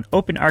based on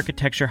open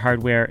architecture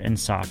hardware and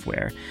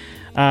software.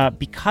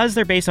 Because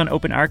they're based on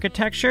open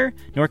architecture,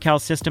 NorCal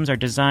systems are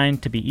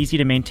designed to be easy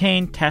to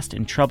maintain, test,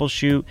 and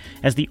troubleshoot.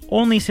 As the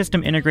only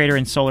system integrator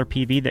in solar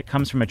PV that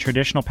comes from a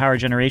traditional power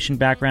generation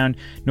background,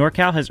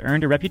 NorCal has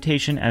earned a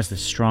reputation as the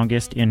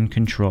strongest in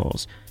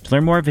controls. To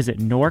learn more, visit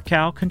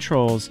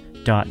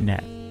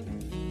norcalcontrols.net.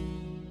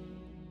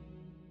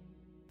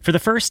 For the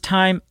first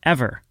time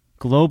ever,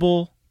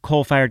 global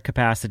coal-fired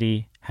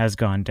capacity has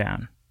gone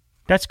down.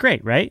 That's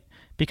great, right?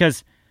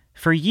 Because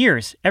for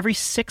years, every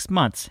 6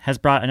 months has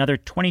brought another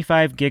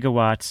 25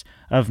 gigawatts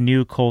of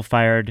new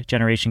coal-fired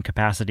generation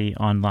capacity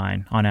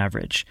online on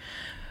average.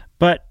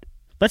 But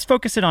let's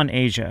focus it on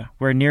Asia,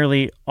 where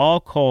nearly all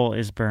coal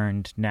is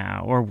burned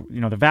now, or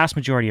the vast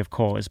majority of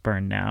coal is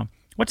burned now.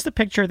 What's the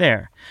picture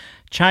there?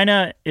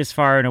 China is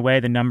far and away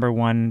the number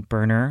one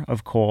burner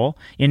of coal.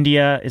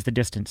 India is the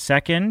distant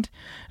second.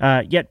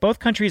 Yet both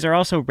countries are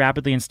also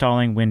rapidly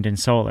installing wind and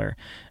solar.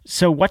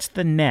 So what's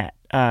the net?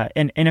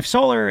 And if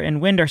solar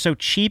and wind are so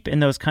cheap in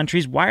those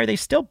countries, why are they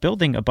still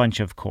building a bunch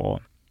of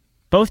coal?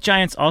 Both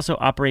giants also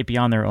operate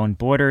beyond their own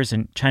borders,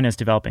 and China is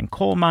developing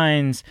coal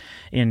mines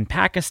in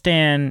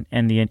Pakistan,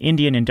 and the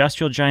Indian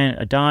industrial giant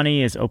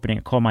Adani is opening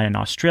a coal mine in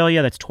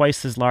Australia that's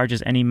twice as large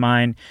as any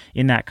mine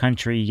in that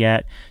country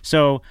yet.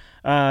 So,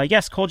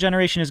 yes, coal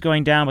generation is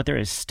going down, but there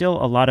is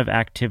still a lot of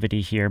activity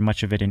here,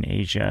 much of it in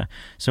Asia.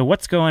 So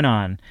what's going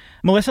on?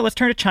 Melissa, let's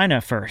turn to China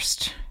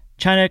first.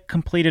 China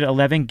completed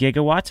 11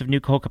 gigawatts of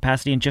new coal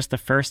capacity in just the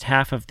first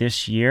half of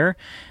this year.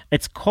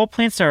 Its coal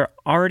plants are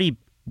already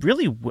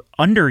really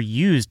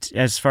underused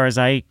as far as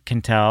I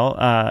can tell,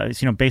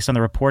 based on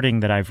the reporting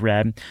that I've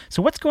read.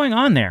 So what's going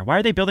on there? Why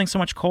are they building so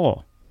much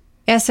coal?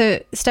 Yeah,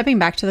 so stepping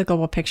back to the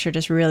global picture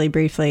just really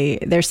briefly,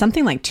 there's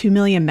something like 2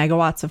 million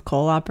megawatts of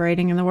coal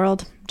operating in the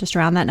world, just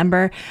around that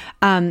number.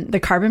 The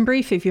Carbon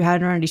Brief, if you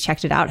haven't already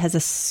checked it out, has a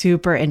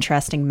super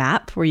interesting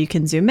map where you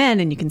can zoom in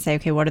and you can say,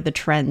 okay, what do the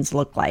trends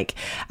look like?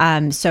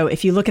 So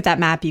if you look at that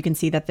map, you can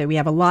see that we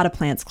have a lot of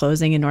plants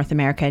closing in North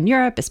America and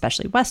Europe,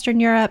 especially Western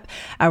Europe,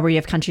 where you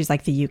have countries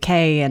like the UK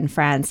and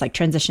France, like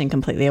transitioning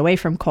completely away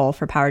from coal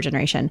for power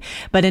generation.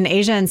 But in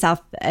Asia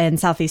and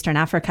Southeastern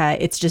Africa,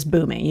 it's just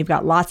booming. You've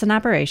got lots in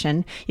operation.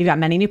 You've got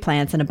many new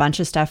plants and a bunch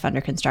of stuff under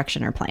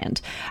construction or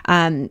planned.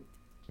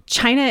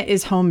 China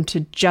is home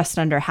to just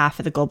under half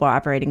of the global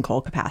operating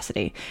coal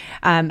capacity.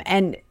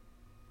 And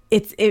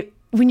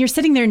when you're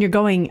sitting there and you're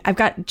going, I've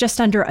got just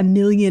under 1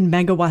 million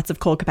megawatts of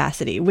coal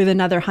capacity with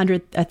another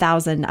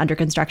 100,000 under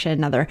construction,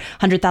 another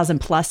 100,000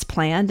 plus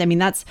planned. I mean,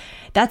 that's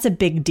a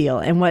big deal.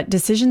 And what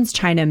decisions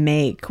China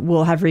make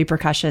will have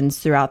repercussions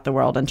throughout the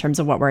world in terms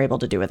of what we're able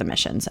to do with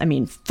emissions. I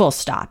mean, full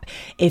stop.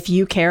 If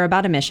you care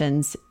about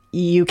emissions,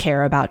 you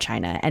care about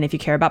China. And if you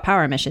care about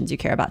power emissions, you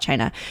care about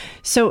China.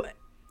 So,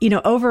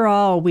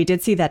 overall, we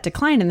did see that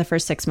decline in the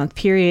first 6-month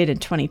period in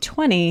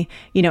 2020,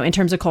 in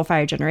terms of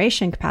coal-fired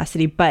generation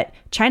capacity, but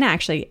China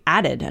actually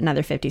added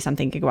another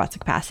 50-something gigawatts of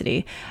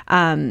capacity.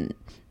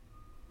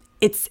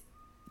 It's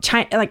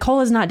China, like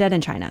coal is not dead in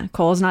China.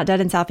 Coal is not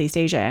dead in Southeast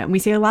Asia. And we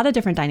see a lot of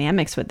different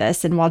dynamics with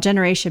this. And while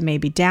generation may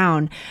be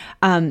down,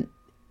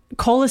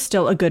 coal is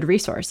still a good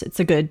resource. It's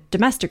a good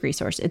domestic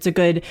resource. It's a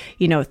good,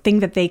 thing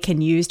that they can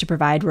use to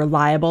provide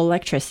reliable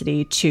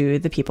electricity to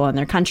the people in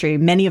their country,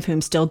 many of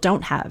whom still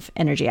don't have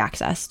energy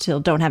access, still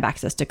don't have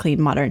access to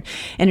clean, modern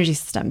energy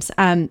systems.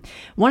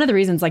 One of the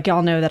reasons, like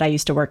y'all know that I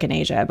used to work in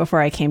Asia before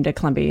I came to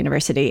Columbia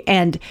University.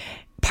 And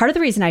part of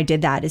the reason I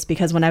did that is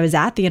because when I was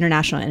at the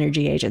International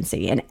Energy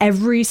Agency, in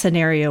every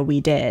scenario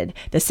we did,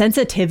 the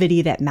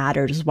sensitivity that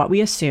mattered is what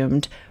we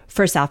assumed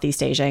for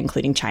Southeast Asia,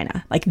 including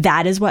China. Like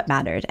that is what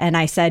mattered. And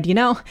I said,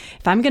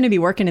 if I'm going to be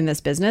working in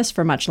this business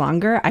for much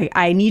longer,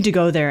 I need to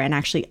go there and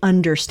actually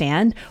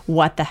understand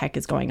what the heck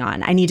is going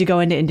on. I need to go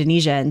into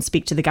Indonesia and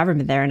speak to the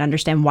government there and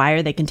understand why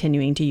are they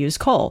continuing to use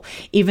coal,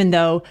 even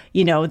though,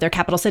 their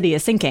capital city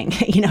is sinking,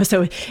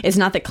 so it's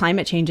not that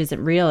climate change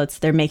isn't real, it's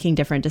they're making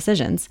different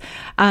decisions.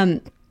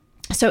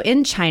 So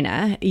in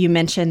China, you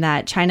mentioned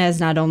that China is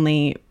has not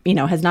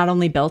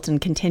only built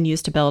and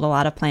continues to build a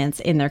lot of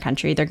plants in their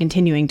country, they're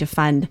continuing to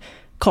fund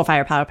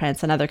coal-fired power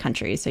plants in other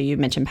countries. So you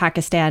mentioned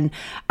Pakistan.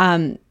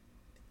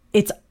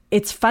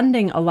 It's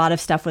funding a lot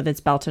of stuff with its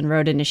Belt and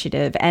Road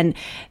Initiative. And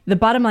the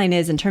bottom line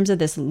is, in terms of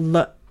this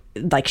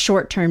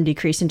short-term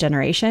decrease in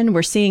generation,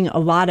 we're seeing a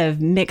lot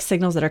of mixed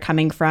signals that are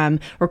coming from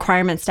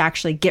requirements to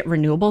actually get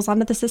renewables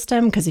onto the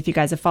system. Because if you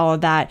guys have followed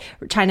that,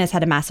 China's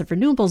had a massive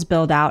renewables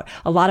build out,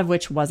 a lot of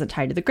which wasn't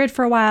tied to the grid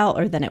for a while,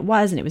 or then it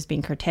was, and it was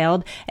being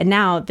curtailed. And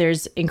now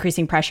there's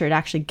increasing pressure to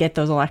actually get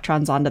those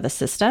electrons onto the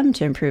system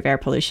to improve air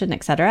pollution,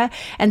 et cetera.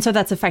 And so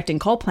that's affecting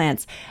coal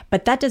plants.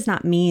 But that does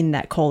not mean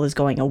that coal is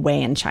going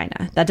away in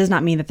China. That does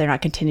not mean that they're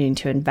not continuing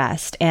to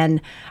invest. And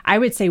I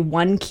would say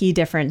one key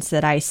difference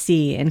that I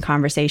see in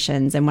conversations,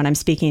 and when I'm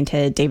speaking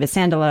to David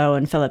Sandelow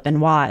and Philip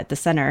Benoit at the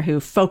center, who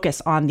focus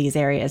on these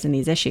areas and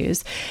these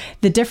issues,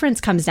 the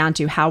difference comes down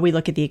to how we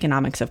look at the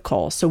economics of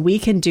coal. So we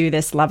can do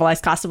this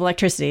levelized cost of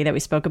electricity that we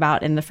spoke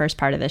about in the first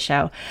part of the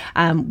show.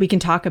 We can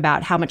talk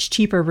about how much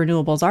cheaper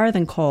renewables are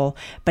than coal.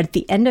 But at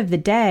the end of the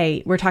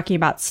day, we're talking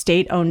about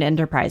state-owned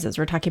enterprises.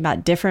 We're talking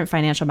about different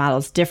financial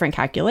models, different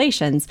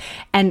calculations,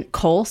 and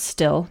coal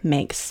still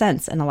makes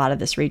sense in a lot of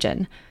this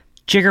region.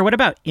 Jigar, what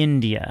about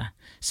India?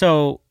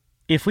 So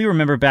if we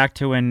remember back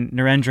to when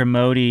Narendra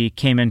Modi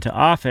came into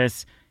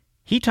office,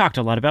 he talked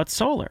a lot about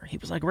solar. He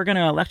was like, we're going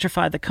to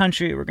electrify the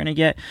country. We're going to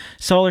get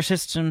solar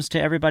systems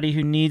to everybody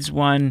who needs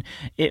one.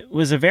 It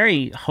was a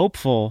very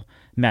hopeful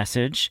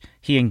message.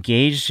 He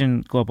engaged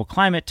in global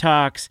climate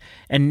talks.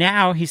 And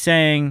now he's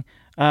saying,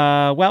 we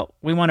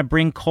want to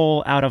bring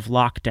coal out of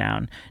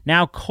lockdown.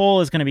 Now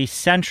coal is going to be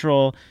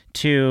central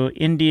to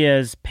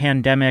India's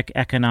pandemic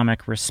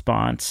economic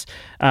response.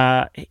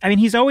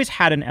 He's always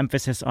had an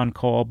emphasis on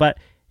coal, but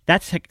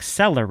that's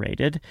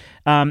accelerated.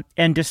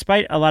 And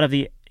despite a lot of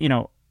the,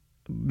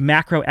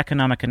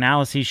 macroeconomic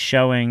analyses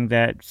showing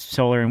that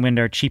solar and wind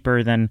are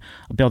cheaper than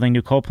building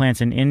new coal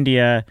plants in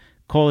India,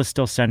 coal is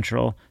still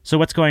central. So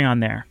what's going on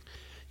there?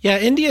 Yeah,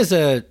 India is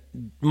a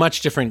much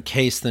different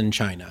case than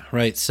China,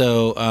 right?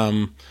 So,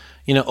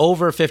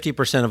 over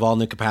 50% of all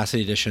new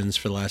capacity additions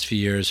for the last few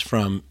years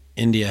from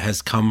India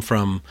has come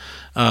from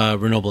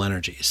renewable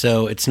energy.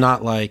 So it's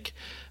not like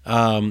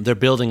they're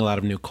building a lot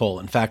of new coal.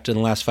 In fact, in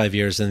the last 5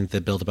 years, I think they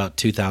built about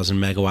 2,000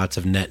 megawatts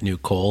of net new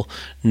coal,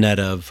 net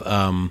of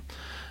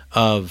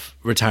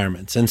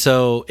retirements. And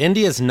so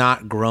India is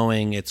not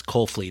growing its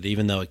coal fleet,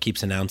 even though it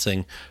keeps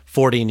announcing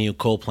 40 new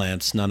coal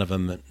plants. None of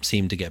them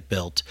seem to get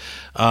built.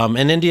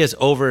 And India is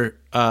over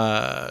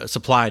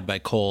supplied by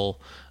coal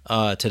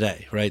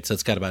today, right? So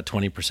it's got about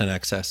 20%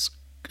 excess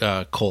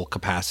coal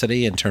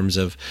capacity in terms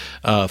of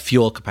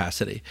fuel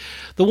capacity.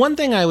 The one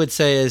thing I would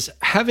say is,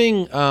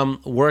 having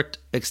worked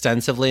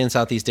extensively in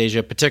Southeast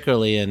Asia,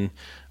 particularly in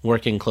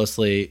working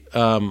closely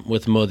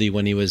with Modi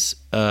when he was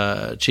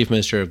chief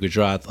minister of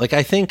Gujarat,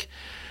 I think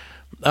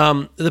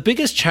the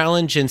biggest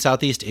challenge in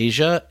Southeast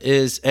Asia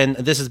is, and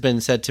this has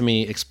been said to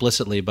me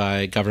explicitly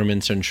by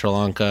governments in Sri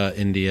Lanka,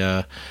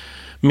 India,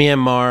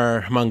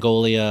 Myanmar,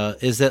 Mongolia,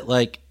 is that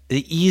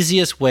the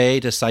easiest way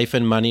to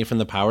siphon money from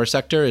the power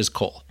sector is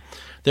coal.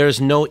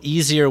 There's no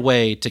easier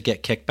way to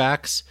get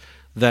kickbacks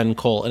than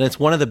coal. And it's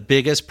one of the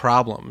biggest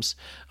problems.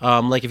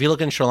 If you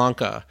look in Sri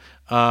Lanka,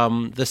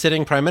 the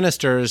sitting prime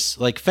minister's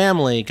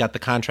family got the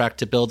contract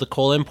to build the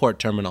coal import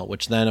terminal,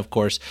 which then, of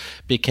course,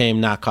 became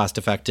not cost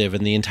effective.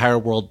 And the entire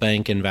World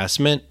Bank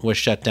investment was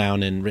shut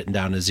down and written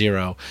down to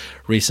zero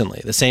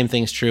recently. The same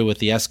thing's true with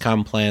the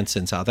Eskom plants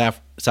in South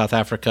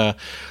Africa.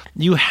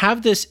 You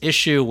have this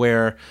issue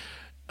where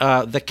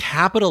the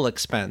capital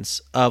expense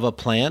of a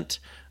plant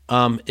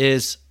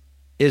is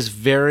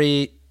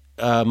very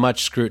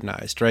much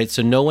scrutinized, right?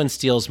 So no one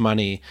steals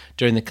money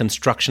during the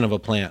construction of a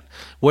plant.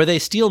 Where they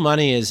steal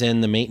money is in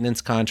the maintenance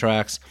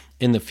contracts,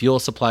 in the fuel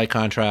supply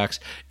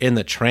contracts, in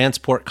the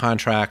transport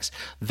contracts.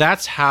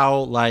 That's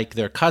how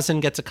their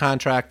cousin gets a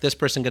contract, this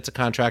person gets a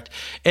contract.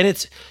 And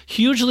it's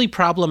hugely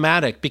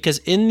problematic because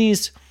in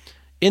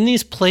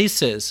these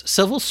places,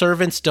 civil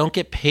servants don't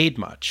get paid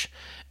much.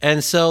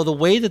 And so the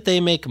way that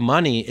they make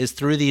money is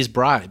through these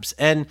bribes.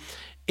 And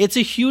it's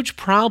a huge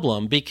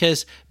problem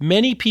because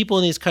many people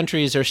in these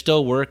countries are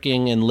still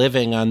working and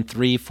living on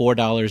 $3,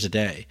 $4 a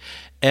day.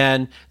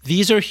 And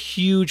these are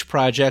huge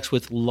projects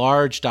with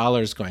large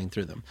dollars going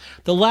through them.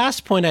 The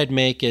last point I'd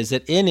make is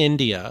that in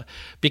India,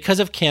 because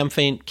of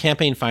campaign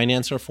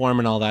finance reform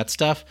and all that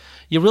stuff,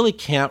 you really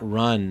can't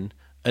run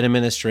an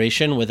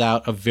administration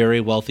without a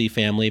very wealthy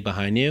family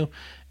behind you.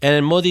 And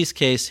in Modi's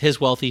case, his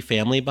wealthy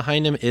family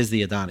behind him is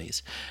the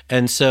Adanis.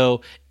 And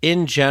so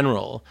in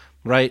general,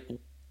 right,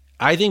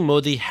 I think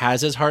Modi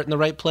has his heart in the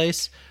right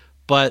place,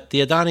 but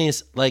the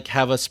Adanis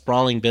have a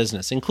sprawling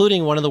business,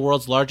 including one of the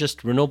world's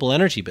largest renewable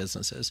energy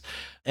businesses.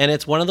 And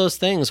it's one of those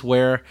things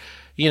where,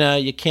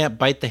 you can't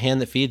bite the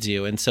hand that feeds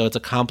you. And so it's a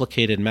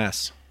complicated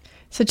mess.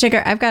 So,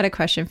 Jigar, I've got a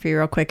question for you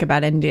real quick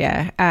about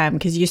India,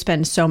 because you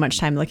spend so much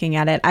time looking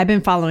at it. I've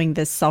been following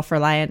this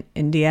self-reliant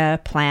India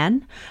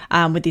plan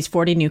with these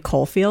 40 new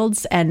coal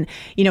fields. And,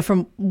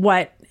 from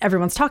what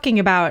everyone's talking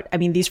about,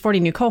 these 40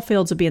 new coal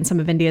fields will be in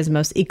some of India's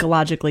most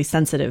ecologically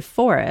sensitive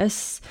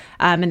forests,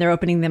 and they're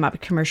opening them up to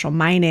commercial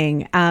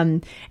mining.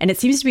 And it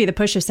seems to be the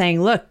push of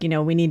saying, look,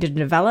 we need to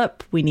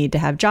develop, we need to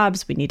have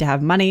jobs, we need to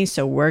have money,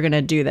 so we're going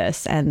to do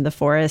this. And the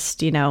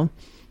forest,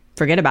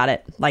 forget about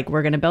it.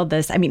 We're going to build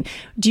this.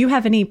 Do you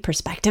have any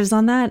perspectives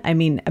on that?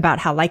 About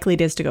how likely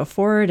it is to go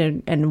forward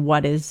and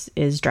what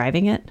is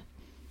driving it?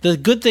 The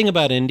good thing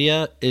about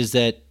India is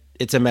that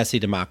it's a messy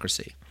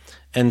democracy.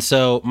 And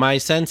so my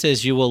sense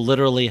is you will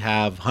literally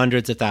have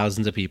hundreds of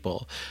thousands of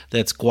people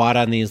that squat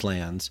on these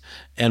lands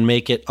and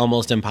make it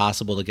almost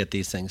impossible to get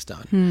these things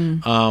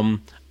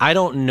done. I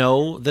don't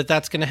know that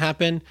that's going to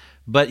happen,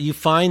 but you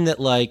find that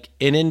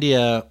in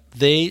India,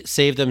 they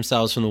save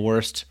themselves from the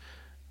worst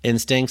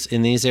instincts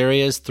in these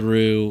areas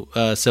through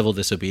civil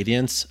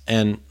disobedience.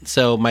 And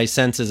so my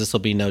sense is this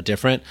will be no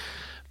different.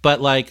 But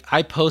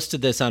I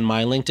posted this on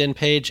my LinkedIn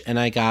page and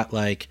I got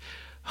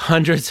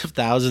hundreds of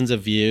thousands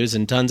of views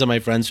and tons of my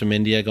friends from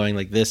India going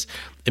this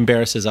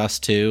embarrasses us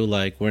too.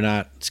 We're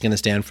not going to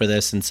stand for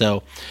this. And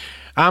so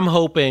I'm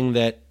hoping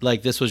that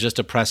this was just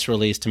a press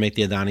release to make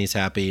the Adanis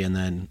happy. And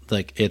then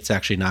it's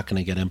actually not going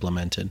to get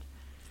implemented.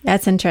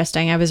 That's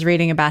interesting. I was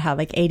reading about how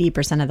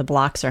 80% of the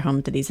blocks are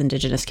home to these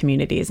indigenous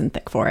communities in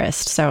thick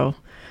forest. So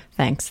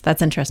thanks.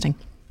 That's interesting.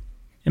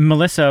 And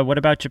Melissa, what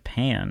about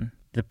Japan?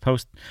 The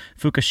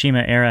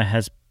post-Fukushima era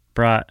has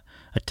brought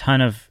a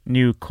ton of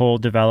new coal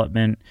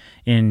development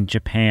in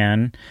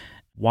Japan.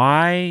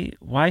 Why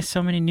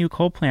so many new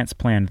coal plants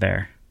planned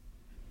there?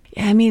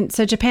 Yeah,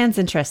 so Japan's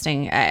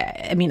interesting.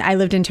 I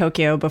lived in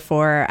Tokyo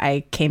before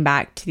I came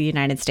back to the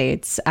United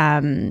States,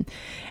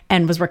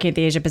 and was working at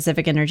the Asia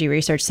Pacific Energy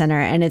Research Center.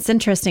 And it's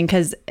interesting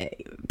because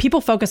people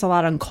focus a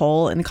lot on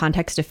coal in the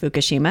context of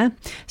Fukushima.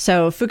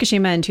 So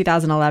Fukushima in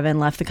 2011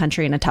 left the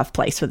country in a tough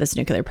place with its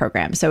nuclear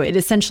program. So it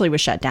essentially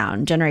was shut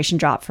down. Generation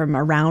dropped from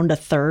around a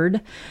third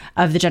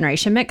of the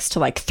generation mix to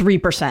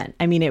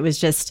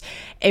 3%.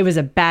 It was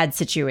a bad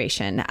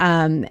situation.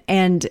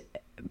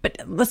 But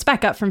let's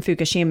back up from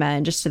Fukushima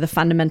and just to the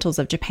fundamentals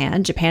of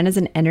Japan. Japan is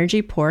an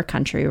energy poor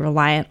country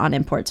reliant on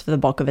imports for the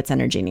bulk of its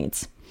energy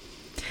needs.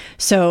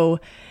 So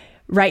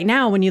right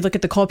now, when you look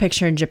at the coal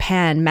picture in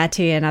Japan,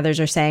 Meti and others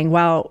are saying,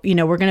 well,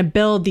 we're going to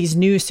build these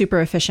new super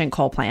efficient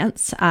coal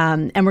plants,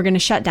 and we're going to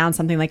shut down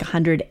something like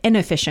 100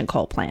 inefficient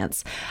coal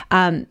plants.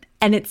 And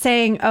it's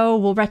saying, oh,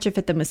 we'll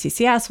retrofit them with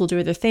CCS, we'll do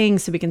other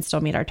things so we can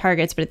still meet our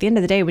targets. But at the end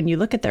of the day, when you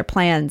look at their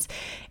plans,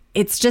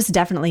 it's just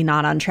definitely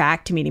not on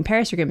track to meeting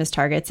Paris Agreement's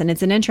targets. And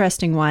it's an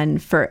interesting one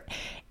for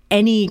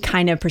any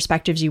kind of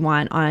perspectives you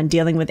want on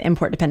dealing with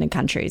import-dependent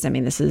countries. I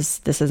mean, this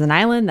is an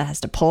island that has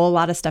to pull a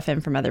lot of stuff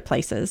in from other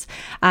places.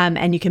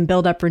 And you can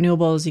build up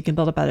renewables, you can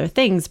build up other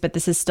things, but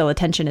this is still a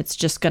tension it's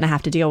just going to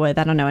have to deal with,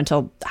 I don't know,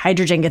 until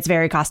hydrogen gets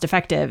very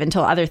cost-effective,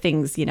 until other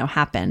things,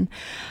 happen.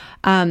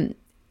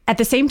 At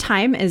the same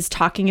time as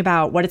talking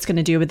about what it's going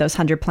to do with those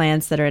 100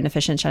 plants that are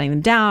inefficient, shutting them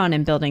down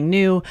and building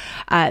new,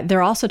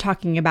 they're also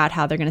talking about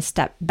how they're going to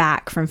step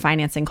back from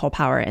financing coal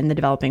power in the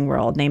developing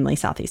world, namely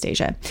Southeast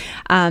Asia.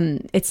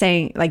 It's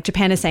saying, like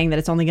Japan is saying that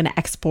it's only going to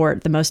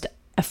export the most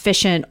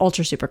efficient,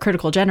 ultra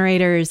supercritical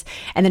generators,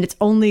 and then it's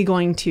only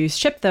going to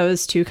ship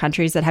those to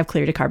countries that have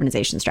clear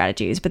decarbonization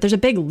strategies. But there's a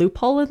big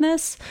loophole in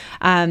this,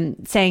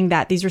 saying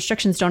that these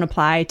restrictions don't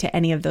apply to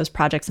any of those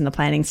projects in the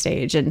planning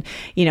stage, and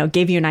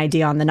gave you an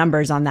idea on the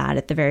numbers on that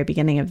at the very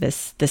beginning of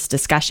this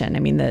discussion. I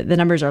mean, the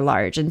numbers are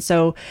large, and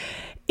so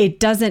it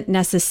doesn't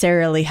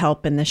necessarily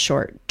help in the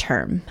short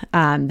term.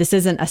 This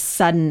isn't a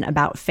sudden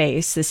about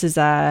face. This is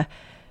a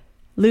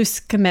loose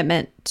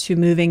commitment to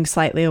moving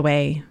slightly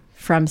away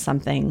from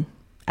something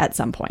at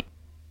some point.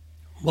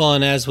 Well,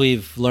 and as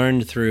we've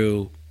learned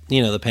through,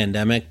 the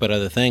pandemic, but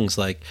other things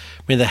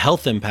the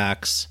health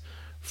impacts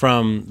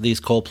from these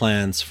coal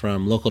plants,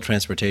 from local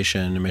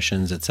transportation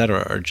emissions, et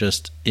cetera, are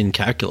just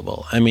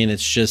incalculable. I mean,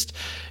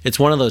 it's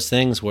one of those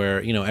things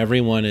where,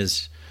 everyone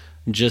is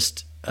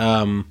just,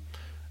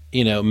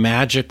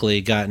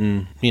 magically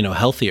gotten,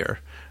 healthier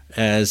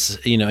as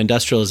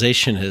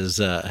industrialization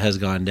has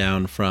gone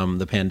down from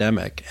the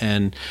pandemic.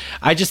 And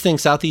I just think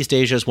Southeast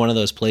Asia is one of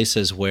those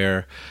places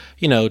where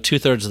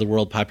 2/3 of the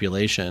world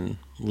population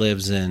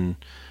lives in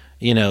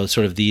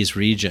sort of these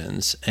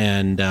regions,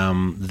 and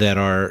that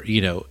are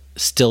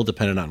still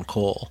dependent on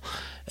coal.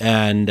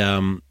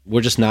 And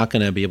we're just not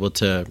going to be able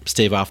to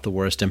stave off the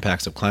worst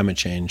impacts of climate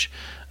change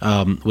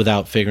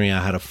without figuring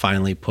out how to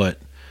finally put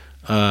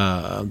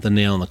the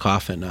nail in the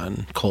coffin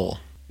on coal.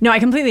 No, I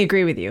completely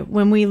agree with you.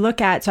 When we look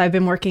at, so I've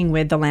been working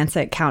with the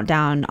Lancet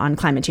Countdown on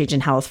Climate Change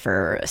and Health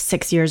for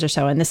 6 years or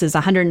so, and this is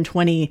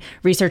 120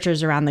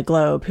 researchers around the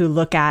globe who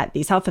look at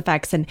these health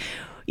effects. And,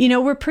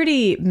 we're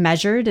pretty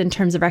measured in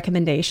terms of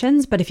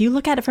recommendations, but if you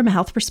look at it from a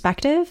health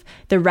perspective,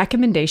 the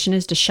recommendation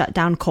is to shut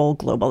down coal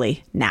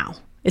globally now.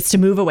 It's to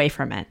move away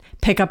from it,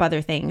 pick up other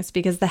things,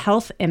 because the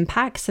health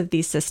impacts of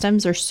these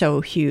systems are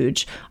so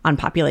huge on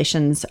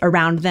populations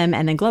around them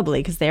and then globally,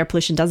 because the air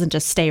pollution doesn't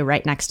just stay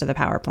right next to the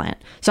power plant.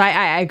 So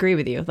I agree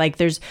with you.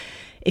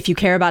 If you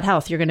care about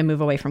health, you're going to move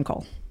away from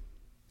coal.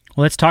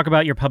 Well, let's talk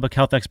about your public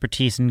health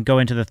expertise and go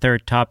into the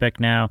third topic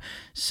now.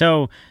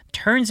 So,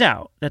 turns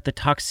out that the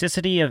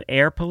toxicity of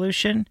air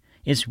pollution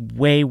is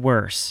way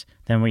worse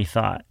than we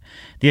thought.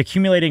 The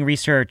accumulating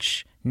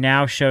research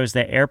now shows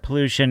that air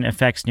pollution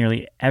affects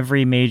nearly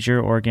every major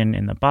organ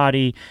in the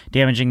body,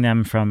 damaging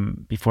them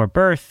from before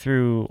birth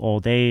through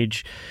old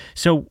age.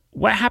 So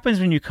what happens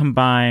when you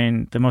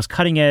combine the most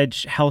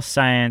cutting-edge health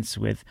science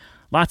with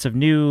lots of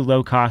new,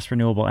 low-cost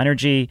renewable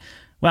energy?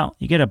 Well,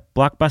 you get a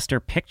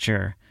blockbuster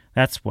picture.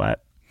 That's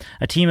what.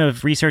 A team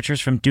of researchers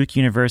from Duke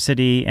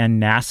University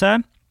and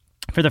NASA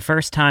for the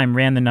first time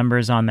ran the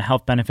numbers on the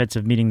health benefits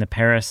of meeting the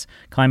Paris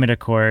Climate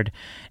Accord,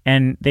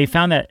 and they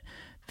found that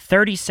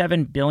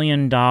 $37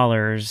 billion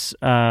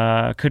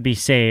could be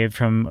saved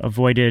from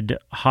avoided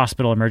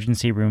hospital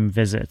emergency room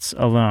visits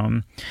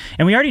alone.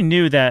 And we already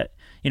knew that,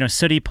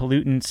 sooty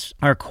pollutants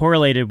are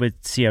correlated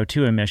with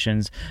CO2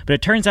 emissions, but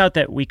it turns out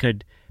that we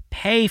could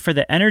pay for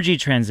the energy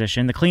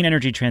transition, the clean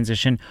energy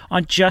transition,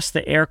 on just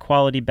the air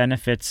quality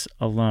benefits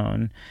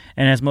alone.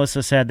 And as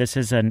Melissa said, this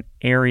is an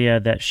area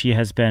that she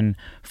has been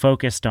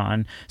focused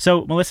on.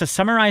 So, Melissa,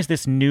 summarize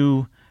this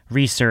new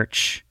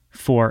research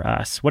for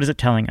us. What is it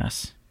telling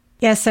us?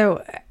 Yeah,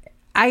 so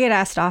I get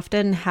asked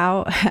often,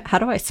 how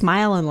do I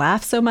smile and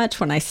laugh so much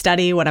when I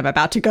study what I'm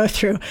about to go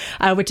through,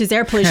 which is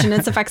air pollution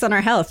and its effects on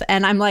our health.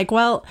 And I'm like,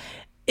 well,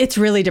 it's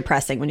really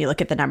depressing when you look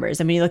at the numbers.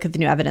 I mean, you look at the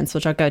new evidence,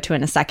 which I'll go to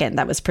in a second,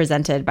 that was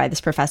presented by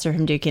this professor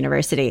from Duke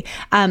University.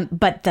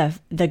 But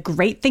the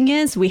great thing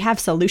is we have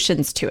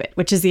solutions to it,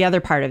 which is the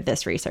other part of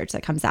this research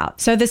that comes out.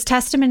 So this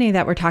testimony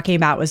that we're talking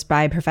about was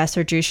by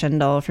Professor Drew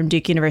Schindel from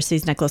Duke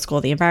University's Nicholas School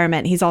of the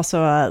Environment. He's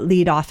also a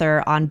lead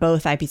author on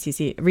both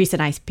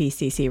recent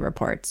IPCC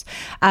reports.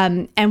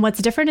 And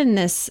what's different in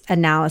this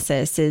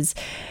analysis is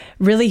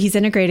really he's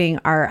integrating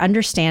our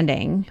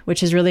understanding, which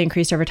has really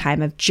increased over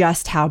time, of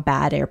just how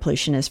bad air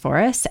pollution is for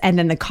us, and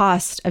then the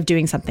cost of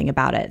doing something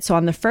about it. So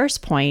on the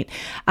first point,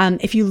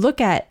 if you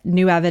look at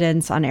new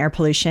evidence on air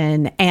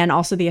pollution and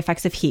also the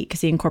effects of heat,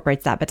 because he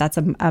incorporates that, but that's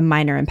a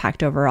minor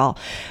impact overall,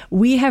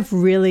 we have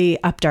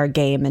really upped our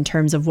game in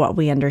terms of what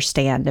we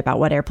understand about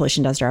what air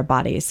pollution does to our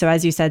bodies. So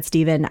as you said,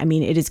 Stephen, I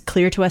mean, it is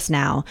clear to us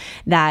now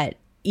that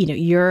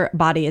your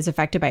body is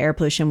affected by air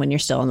pollution when you're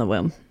still in the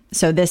womb.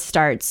 So this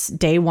starts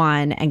day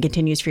one and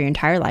continues for your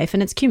entire life,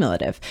 and it's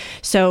cumulative.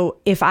 So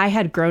if I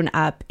had grown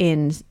up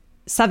in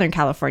Southern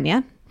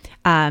California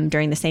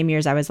during the same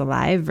years I was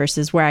alive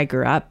versus where I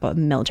grew up,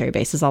 military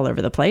bases all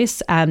over the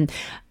place,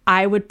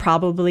 I would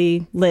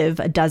probably live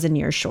a dozen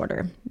years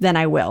shorter than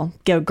I will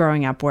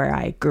growing up where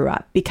I grew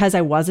up, because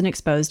I wasn't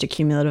exposed to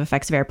cumulative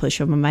effects of air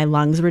pollution when my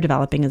lungs were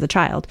developing as a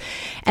child.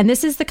 And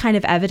this is the kind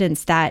of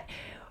evidence that,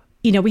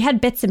 we had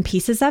bits and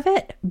pieces of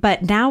it,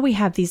 but now we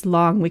have these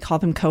long, we call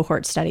them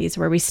cohort studies,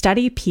 where we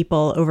study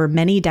people over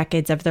many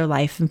decades of their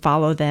life and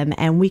follow them.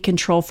 And we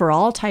control for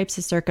all types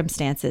of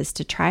circumstances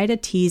to try to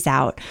tease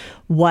out,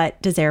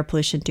 what does air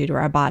pollution do to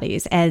our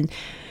bodies? And,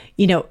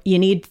 you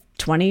need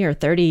 20 or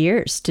 30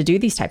 years to do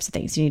these types of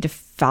things. You need to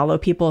follow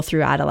people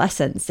through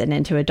adolescence and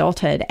into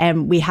adulthood.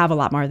 And we have a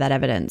lot more of that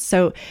evidence.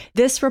 So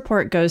this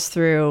report goes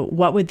through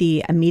what would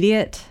the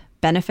immediate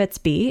benefits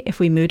be if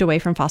we moved away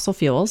from fossil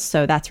fuels.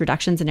 So that's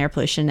reductions in air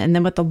pollution. And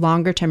then what the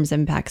longer term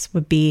impacts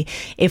would be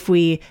if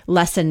we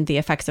lessened the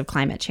effects of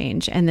climate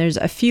change. And there's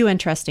a few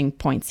interesting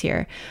points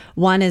here.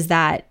 One is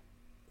that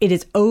it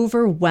is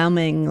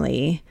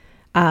overwhelmingly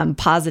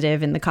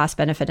positive in the cost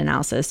benefit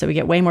analysis. So we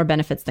get way more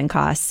benefits than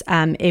costs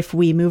if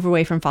we move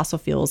away from fossil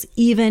fuels,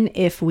 even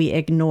if we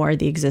ignore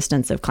the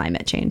existence of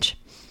climate change.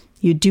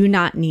 You do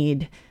not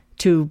need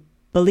to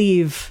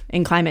believe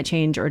in climate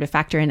change or to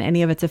factor in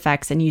any of its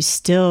effects, and you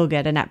still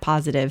get a net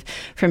positive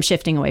from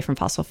shifting away from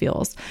fossil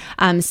fuels.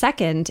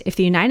 Second, if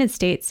the United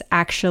States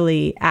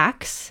actually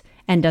acts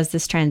and does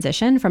this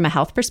transition from a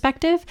health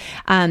perspective,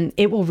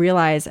 it will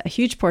realize a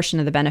huge portion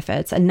of the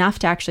benefits, enough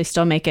to actually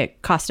still make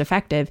it cost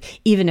effective,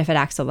 even if it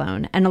acts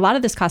alone. And a lot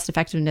of this cost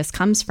effectiveness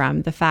comes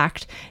from the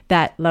fact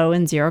that low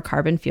and zero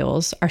carbon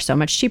fuels are so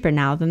much cheaper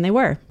now than they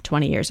were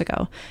 20 years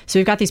ago. So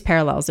we've got these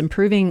parallels,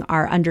 improving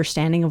our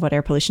understanding of what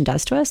air pollution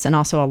does to us, and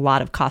also a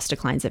lot of cost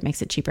declines that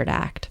makes it cheaper to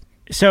act.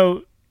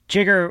 So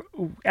Jigar,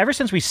 ever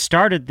since we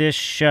started this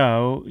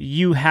show,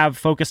 you have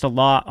focused a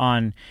lot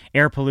on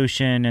air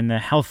pollution and the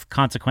health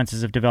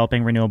consequences of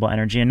developing renewable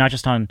energy, and not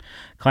just on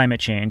climate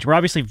change. We're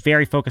obviously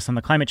very focused on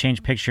the climate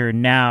change picture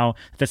now.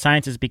 The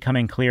science is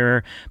becoming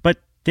clearer, but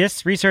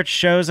this research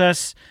shows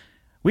us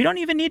we don't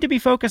even need to be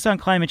focused on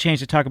climate change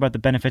to talk about the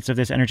benefits of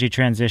this energy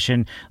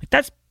transition.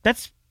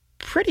 That's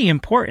pretty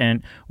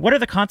important. What are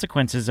the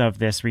consequences of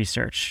this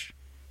research?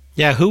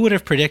 Yeah, who would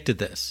have predicted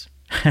this?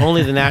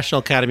 Only the National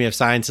Academy of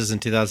Sciences in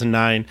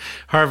 2009,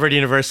 Harvard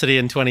University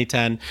in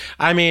 2010.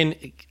 I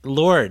mean,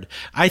 Lord,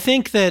 I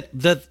think that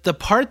the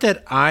part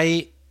that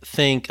I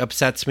think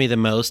upsets me the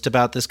most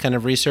about this kind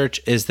of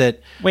research is that...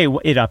 Wait,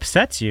 it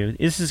upsets you?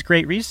 This is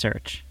great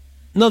research.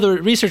 No,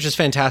 the research is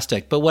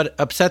fantastic. But what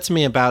upsets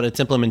me about its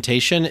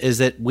implementation is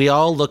that we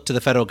all look to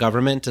the federal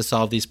government to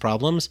solve these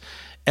problems,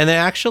 and they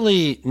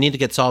actually need to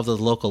get solved at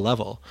the local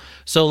level.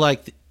 So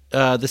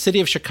the city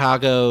of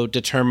Chicago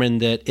determined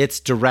that its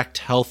direct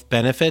health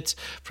benefits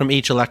from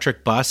each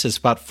electric bus is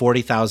about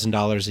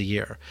 $40,000 a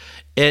year.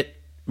 It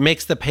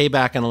makes the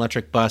payback on an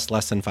electric bus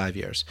less than 5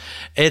 years.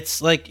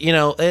 It's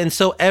and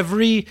so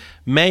every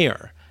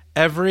mayor,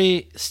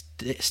 every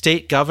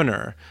state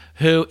governor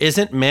who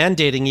isn't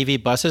mandating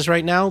EV buses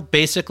right now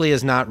basically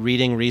is not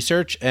reading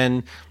research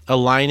and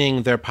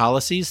aligning their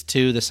policies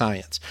to the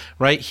science.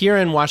 Right here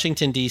in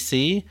Washington,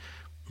 D.C.,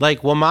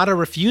 WMATA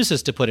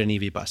refuses to put in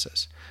EV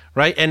buses.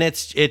 Right. And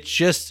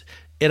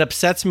it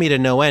upsets me to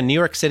no end. New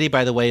York City,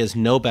 by the way, is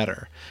no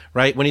better.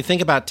 Right. When you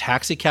think about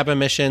taxi cab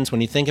emissions,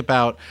 when you think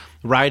about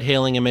ride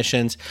hailing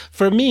emissions,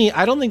 for me,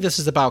 I don't think this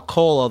is about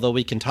coal, although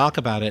we can talk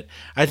about it.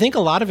 I think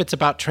a lot of it's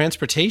about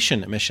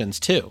transportation emissions,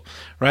 too.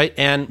 Right.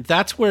 And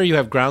that's where you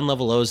have ground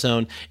level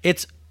ozone.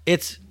 It's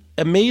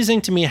amazing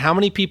to me how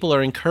many people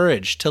are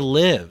encouraged to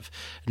live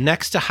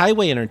next to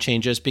highway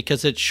interchanges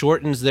because it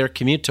shortens their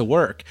commute to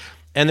work,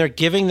 and they're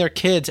giving their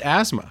kids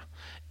asthma.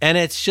 And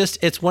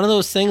it's one of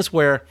those things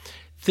where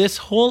this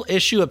whole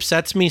issue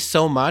upsets me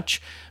so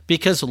much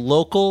because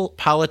local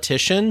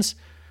politicians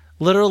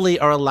literally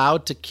are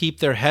allowed to keep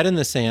their head in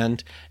the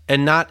sand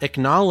and not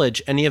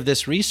acknowledge any of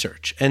this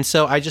research. And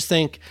so I just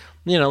think,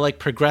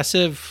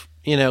 progressive,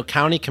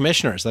 county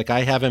commissioners like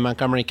I have in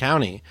Montgomery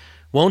County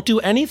won't do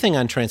anything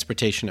on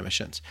transportation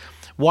emissions.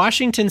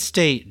 Washington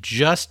State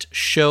just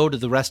showed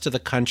the rest of the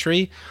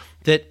country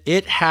that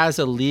it has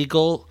a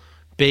legal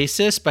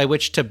basis by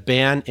which to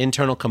ban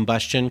internal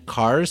combustion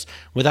cars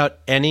without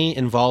any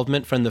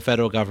involvement from the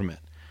federal government.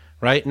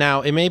 Right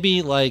now, it may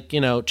be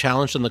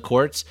challenged in the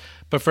courts,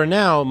 but for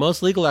now,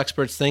 most legal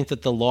experts think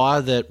that the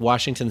law that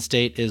Washington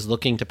State is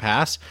looking to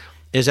pass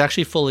is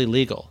actually fully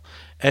legal.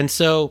 And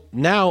so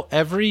now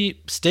every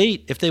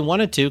state, if they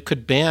wanted to,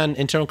 could ban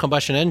internal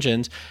combustion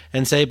engines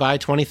and say by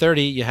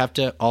 2030, you have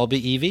to all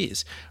be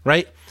EVs,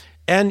 right?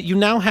 And you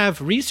now have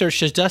research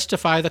to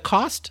justify the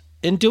cost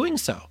in doing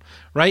so.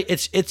 Right?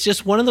 It's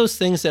just one of those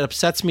things that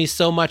upsets me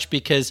so much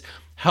because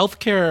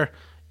healthcare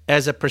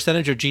as a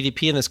percentage of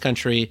GDP in this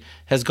country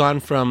has gone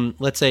from,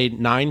 let's say,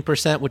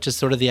 9%, which is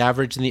sort of the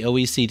average in the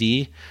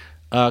OECD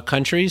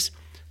countries,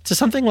 to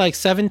something like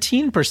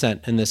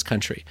 17% in this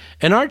country.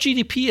 And our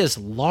GDP is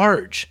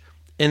large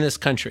in this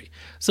country.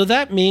 So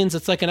that means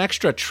it's like an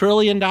extra $1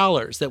 trillion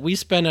that we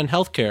spend on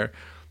healthcare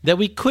that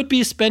we could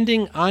be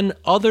spending on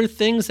other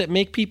things that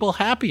make people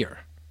happier.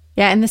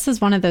 Yeah, and this is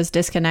one of those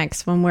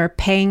disconnects when we're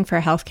paying for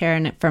healthcare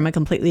and from a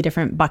completely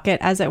different bucket,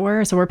 as it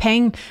were. So we're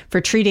paying for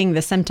treating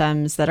the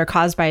symptoms that are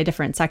caused by a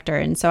different sector.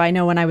 And so I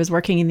know when I was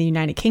working in the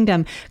United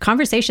Kingdom,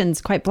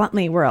 conversations, quite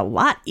bluntly, were a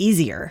lot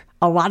easier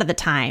a lot of the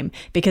time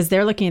because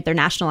they're looking at their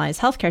nationalized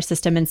healthcare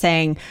system and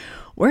saying,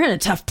 we're in a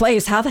tough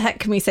place. How the heck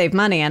can we save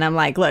money? And I'm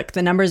like, look,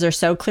 the numbers are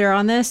so clear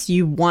on this.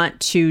 You want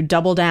to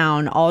double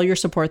down all your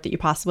support that you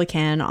possibly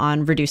can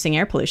on reducing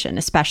air pollution,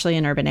 especially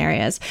in urban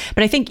areas.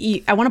 But I think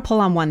I want to pull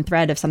on one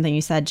thread of something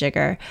you said,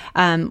 Jigger,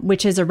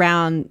 which is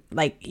around,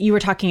 like, you were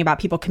talking about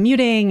people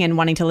commuting and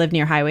wanting to live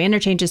near highway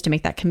interchanges to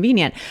make that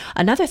convenient.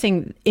 Another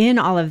thing in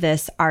all of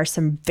this are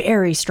some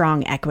very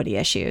strong equity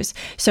issues.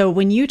 So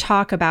when you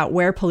talk about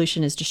where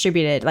pollution is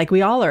distributed, like,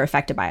 we all are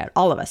affected by it,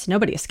 all of us,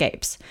 nobody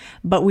escapes,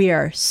 but we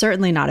are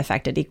certainly not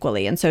affected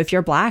equally. And so if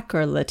you're Black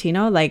or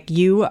Latino, like,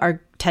 you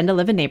tend to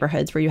live in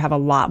neighborhoods where you have a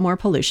lot more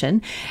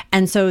pollution.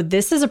 And so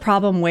this is a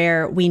problem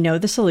where we know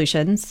the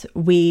solutions,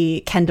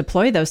 we can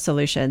deploy those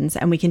solutions,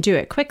 and we can do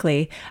it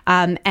quickly.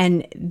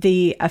 And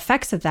the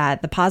effects of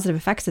that, the positive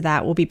effects of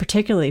that, will be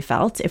particularly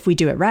felt if we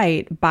do it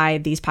right by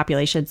these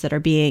populations that are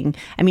being,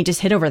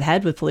 just hit over the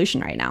head with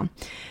pollution right now.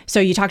 So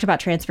you talked about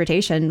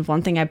transportation.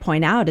 One thing I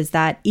point out is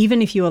that even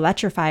if you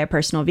electrify a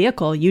personal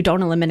vehicle, you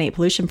don't eliminate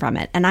pollution from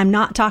it. And I'm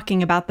not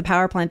talking about the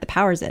power plant that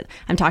powers it.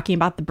 I'm talking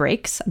about the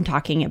brakes. I'm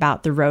talking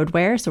about the road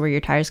wear. So where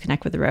your tires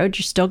connect with the road,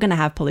 you're still going to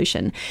have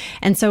pollution.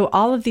 And so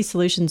all of these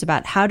solutions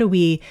about how do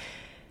we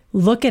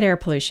look at air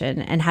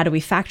pollution and how do we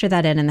factor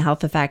that in the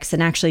health effects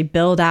and actually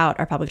build out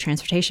our public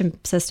transportation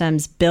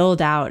systems,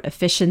 build out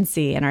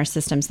efficiency in our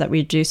systems that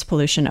reduce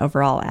pollution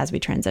overall as we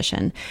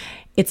transition.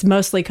 It's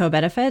mostly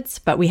co-benefits,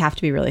 but we have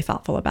to be really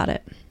thoughtful about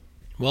it.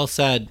 Well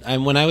said.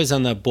 When I was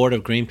on the board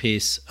of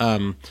Greenpeace,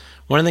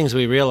 one of the things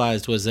we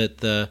realized was that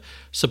the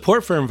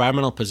support for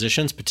environmental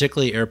positions,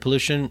 particularly air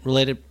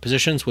pollution-related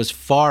positions, was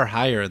far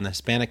higher in the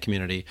Hispanic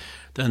community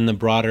than the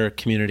broader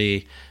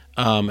community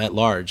at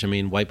large.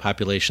 White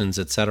populations,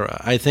 et cetera.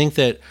 I think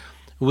that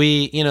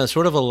we,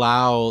 sort of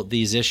allow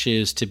these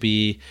issues to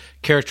be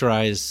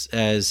characterized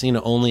as,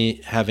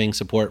 only having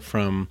support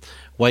from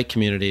white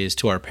communities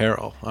to our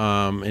peril.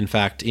 In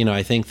fact,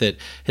 I think that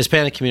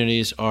Hispanic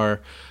communities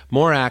are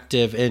more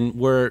active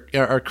and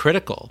are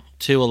critical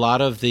to a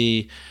lot of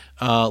the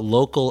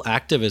local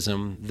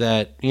activism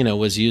that,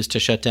 was used to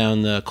shut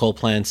down the coal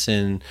plants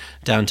in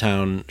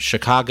downtown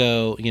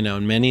Chicago,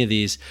 in many of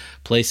these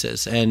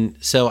places. And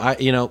so,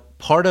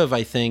 part of,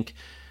 I think,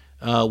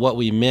 what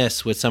we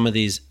miss with some of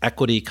these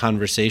equity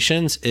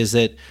conversations is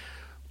that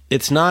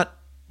it's not,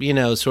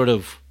 sort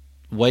of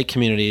white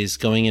communities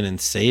going in and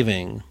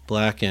saving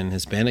Black and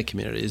Hispanic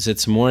communities.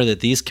 It's more that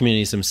these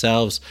communities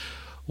themselves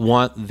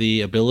want the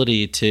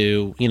ability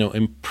to,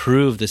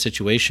 improve the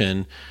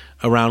situation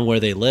around where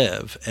they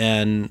live.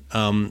 And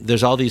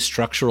there's all these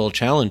structural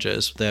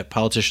challenges that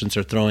politicians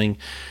are throwing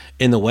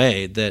in the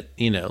way that,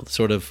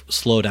 sort of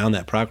slow down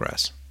that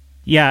progress.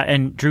 Yeah,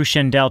 and Drew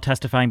Shindell,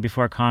 testifying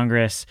before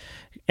Congress,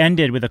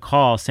 ended with a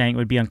call saying it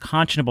would be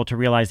unconscionable to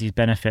realize these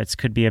benefits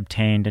could be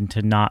obtained and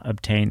to not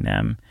obtain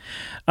them.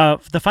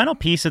 The final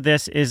piece of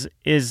this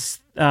is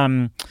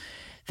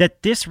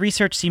that this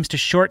research seems to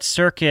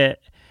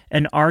short-circuit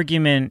an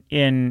argument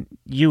in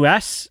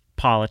U.S.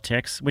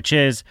 politics, which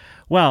is,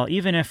 well,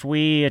 even if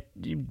we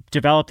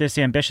develop this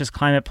ambitious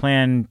climate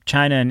plan,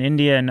 China and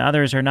India and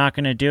others are not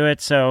going to do it.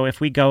 So if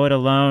we go it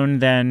alone,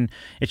 then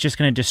it's just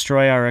going to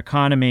destroy our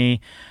economy.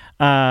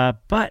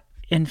 But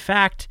in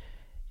fact,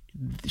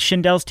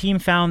 Shindell's team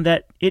found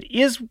that it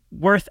is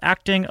worth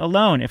acting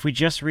alone if we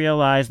just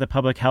realize the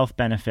public health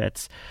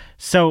benefits.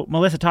 So,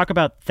 Melissa, talk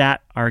about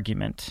that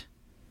argument.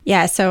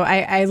 Yeah, so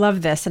I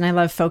love this and I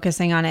love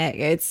focusing on it.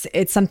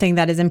 It's something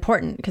that is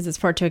important because it's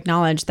important to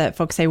acknowledge that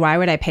folks say, why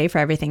would I pay for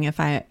everything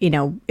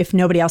if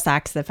nobody else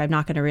acts, if I'm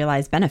not going to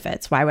realize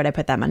benefits? Why would I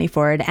put that money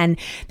forward? And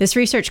this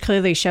research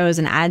clearly shows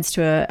and adds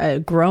to a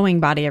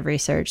growing body of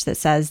research that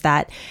says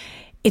that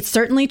it's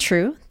certainly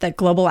true that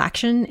global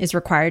action is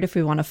required if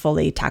we want to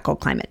fully tackle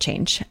climate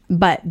change.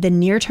 But the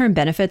near-term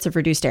benefits of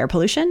reduced air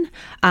pollution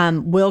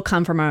will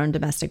come from our own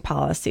domestic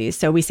policies.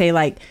 So we say,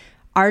 like,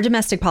 our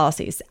domestic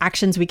policies,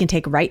 actions we can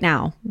take right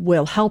now,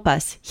 will help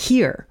us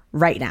here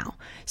right now.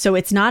 So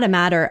it's not a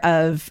matter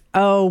of,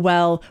 oh,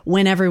 well,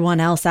 when everyone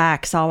else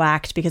acts, I'll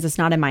act because it's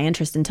not in my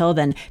interest until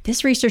then.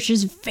 This research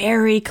is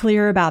very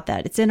clear about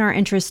that. It's in our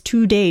interest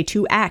today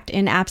to act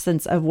in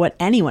absence of what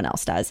anyone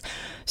else does.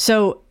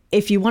 So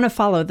if you want to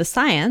follow the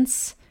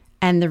science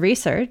and the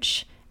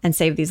research and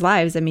save these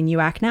lives, you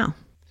act now.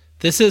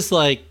 This is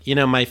like,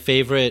 my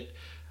favorite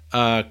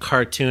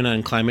cartoon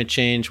on climate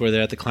change where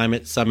they're at the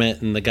climate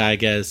summit and the guy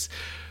goes,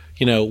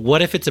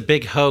 what if it's a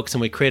big hoax and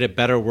we create a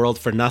better world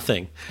for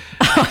nothing?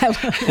 Oh, I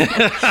love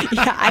it.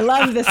 Yeah, I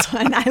love this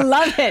one. I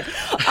love it.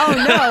 Oh,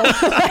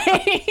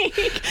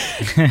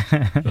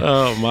 no.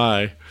 Oh,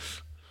 my.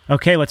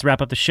 Okay, let's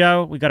wrap up the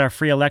show. We got our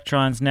free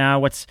electrons now.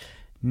 What's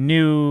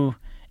new,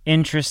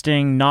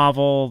 interesting,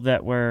 novel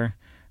that we're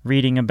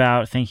reading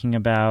about, thinking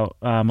about?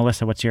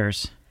 Melissa, what's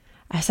yours?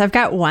 So I've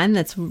got one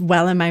that's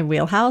well in my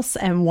wheelhouse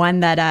and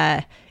one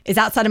that is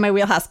outside of my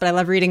wheelhouse, but I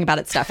love reading about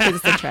it stuff because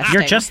it's interesting.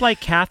 You're just like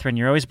Catherine.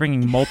 You're always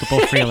bringing multiple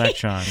free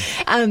electrons.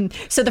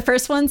 So the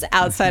first one's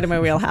outside of my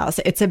wheelhouse.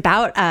 It's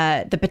about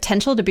the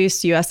potential to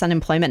boost U.S.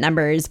 unemployment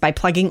numbers by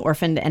plugging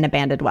orphaned and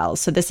abandoned wells.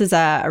 So this is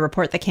a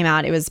report that came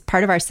out. It was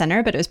part of our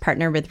center, but it was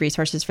partnered with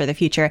Resources for the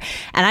Future.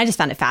 And I just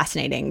found it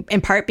fascinating,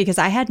 in part because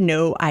I had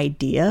no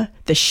idea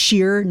the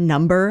sheer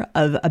number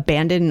of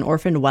abandoned and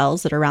orphaned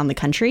wells that are around the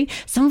country,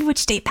 some of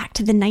which date back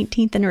to the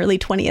 19th and early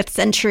 20th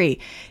century.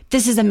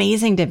 This is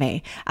amazing to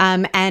me.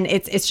 And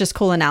it's just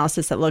cool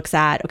analysis that looks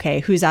at, okay,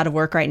 who's out of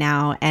work right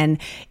now? And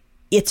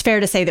it's fair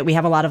to say that we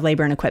have a lot of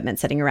labor and equipment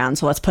sitting around.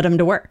 So let's put them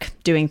to work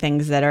doing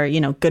things that are,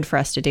 good for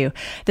us to do.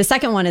 The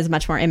second one is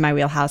much more in my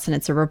wheelhouse, and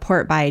it's a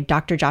report by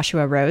Dr.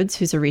 Joshua Rhodes,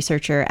 who's a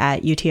researcher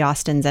at UT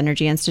Austin's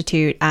Energy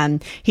Institute.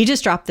 He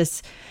just dropped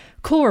this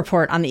cool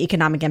report on the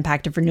economic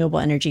impact of renewable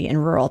energy in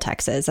rural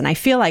Texas. And I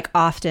feel like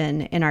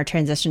often in our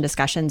transition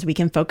discussions, we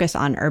can focus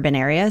on urban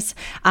areas.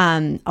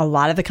 A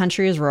lot of the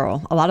country is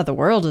rural. A lot of the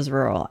world is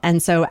rural.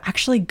 And so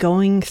actually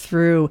going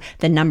through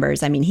the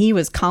numbers, I mean, he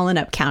was calling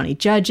up county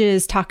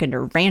judges, talking to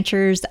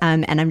ranchers.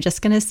 And I'm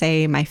just going to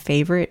say my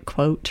favorite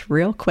quote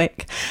real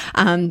quick.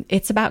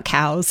 It's about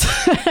cows.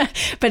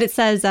 But it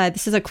says,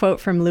 this is a quote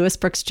from Lewis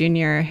Brooks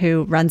Jr.,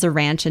 who runs a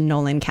ranch in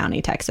Nolan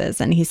County,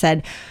 Texas. And he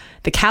said,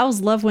 "The cows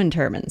love wind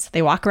turbines.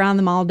 They walk around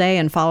them all day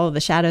and follow the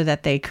shadow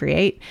that they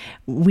create.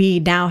 We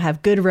now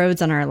have good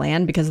roads on our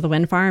land because of the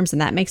wind farms,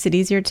 and that makes it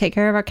easier to take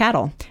care of our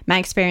cattle. My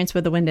experience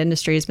with the wind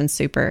industry has been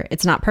super.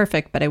 It's not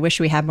perfect, but I wish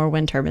we had more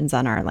wind turbines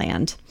on our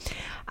land."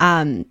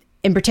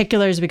 In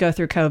particular, as we go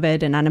through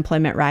COVID and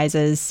unemployment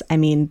rises, I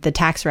mean, the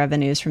tax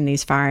revenues from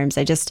these farms,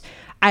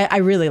 I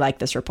really like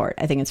this report.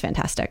 I think it's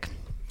fantastic.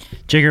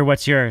 Jigger,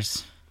 what's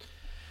yours?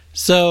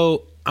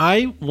 So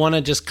I want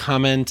to just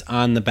comment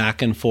on the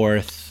back and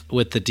forth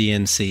with the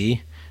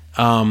DNC.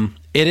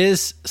 It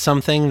is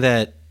something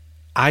that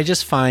I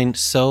just find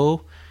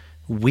so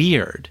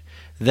weird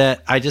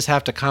that I just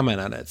have to comment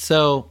on it.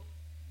 So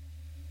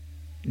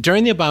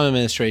during the Obama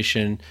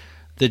administration,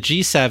 the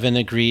G7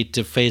 agreed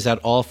to phase out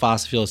all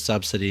fossil fuel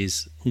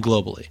subsidies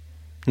globally.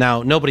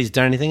 Now, nobody's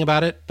done anything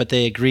about it, but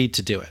they agreed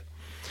to do it.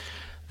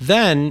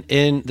 Then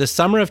in the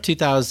summer of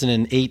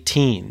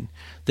 2018,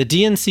 the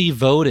DNC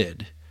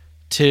voted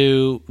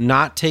to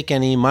not take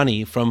any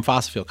money from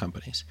fossil fuel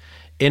companies.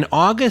 In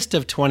August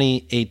of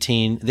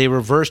 2018, they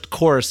reversed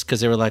course because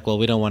they were like, well,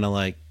 we don't want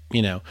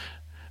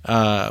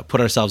to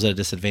put ourselves at a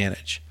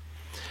disadvantage.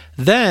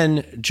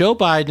 Then Joe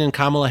Biden and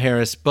Kamala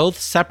Harris both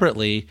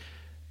separately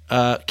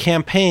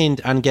campaigned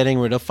on getting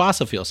rid of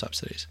fossil fuel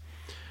subsidies.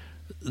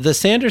 The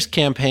Sanders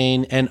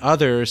campaign and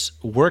others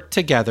worked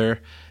together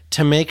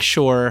to make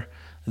sure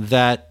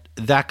that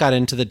got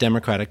into the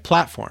Democratic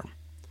platform.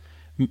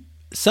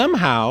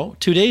 Somehow,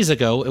 2 days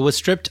ago, it was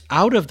stripped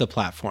out of the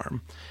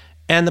platform.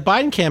 And the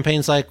Biden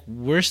campaign's like,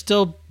 we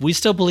still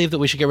believe that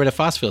we should get rid of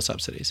fossil fuel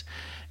subsidies.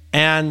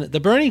 And the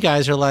Bernie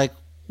guys are like,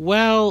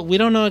 well, we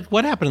don't know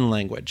what happened in the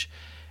language.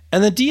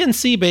 And the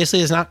DNC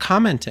basically is not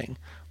commenting.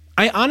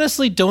 I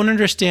honestly don't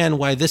understand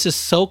why this is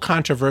so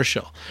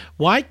controversial.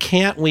 Why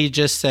can't we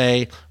just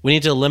say we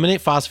need to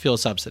eliminate fossil fuel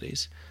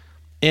subsidies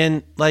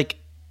in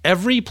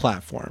every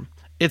platform?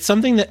 It's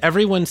something that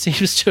everyone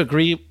seems to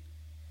agree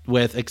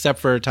with, except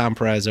for Tom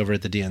Perez over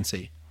at the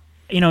DNC.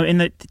 In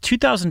the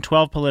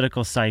 2012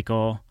 political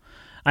cycle,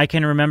 I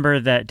can remember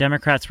that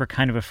Democrats were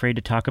kind of afraid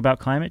to talk about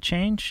climate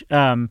change.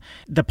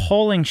 The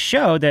polling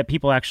showed that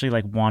people actually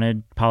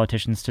wanted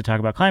politicians to talk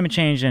about climate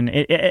change, and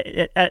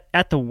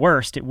at the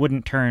worst, it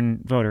wouldn't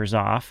turn voters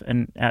off,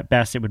 and at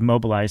best, it would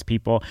mobilize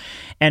people.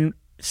 And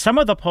some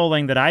of the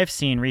polling that I've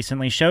seen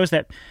recently shows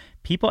that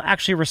people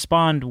actually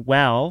respond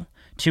well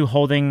to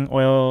holding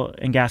oil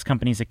and gas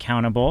companies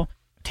accountable,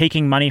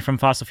 taking money from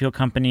fossil fuel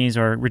companies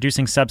or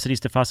reducing subsidies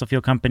to fossil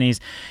fuel companies.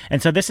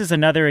 And so this is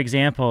another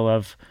example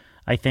of,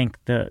 I think,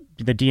 the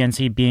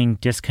DNC being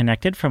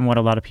disconnected from what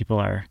a lot of people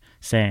are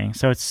saying.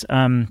 So it's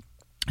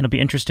it'll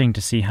be interesting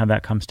to see how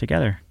that comes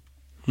together.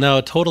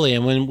 No, totally.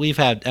 And when we've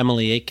had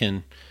Emily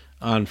Aiken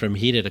on from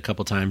Heated a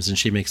couple times, and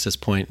she makes this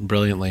point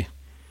brilliantly.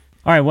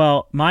 All right.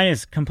 Well, mine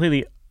is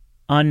completely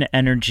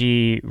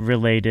unenergy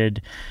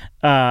related.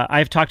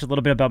 I've talked a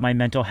little bit about my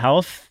mental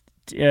health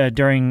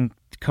during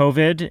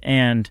COVID,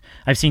 and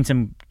I've seen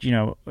some,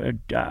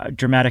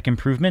 dramatic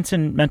improvements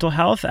in mental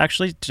health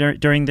actually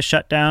during the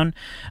shutdown.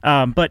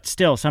 But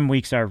still, some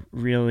weeks are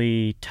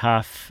really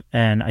tough,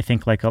 and I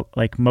think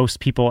like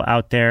most people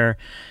out there,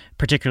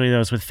 particularly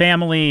those with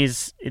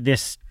families,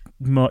 this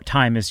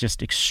time is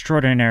just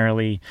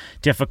extraordinarily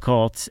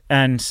difficult.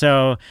 And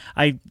so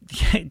I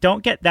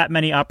don't get that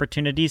many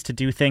opportunities to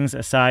do things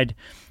aside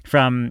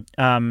from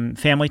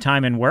family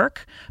time and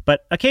work.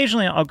 But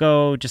occasionally I'll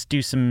go just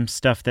do some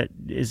stuff that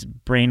is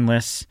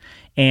brainless.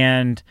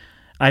 And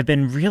I've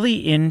been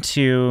really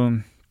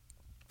into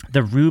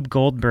the Rube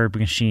Goldberg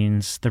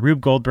machines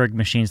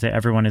that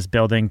everyone is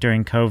building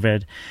during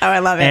COVID. Oh, I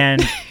love it.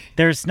 And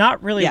there's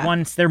not really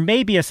there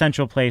may be a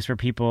central place where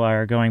people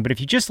are going, but if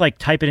you just like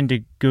type it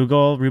into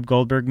Google, Rube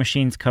Goldberg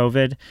machines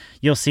COVID,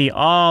 you'll see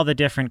all the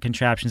different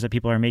contraptions that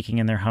people are making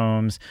in their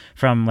homes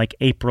from like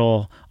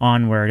April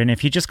onward. And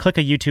if you just click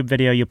a YouTube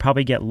video, you'll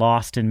probably get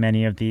lost in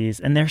many of these,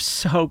 and they're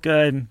so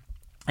good.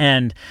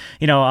 And,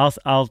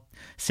 I'll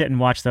sit and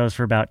watch those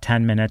for about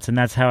 10 minutes. And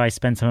that's how I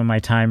spend some of my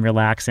time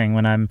relaxing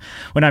when I'm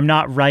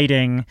not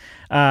writing.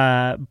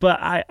 But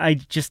I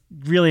just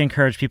really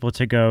encourage people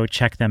to go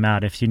check them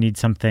out if you need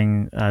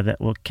something that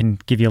can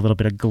give you a little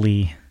bit of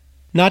glee.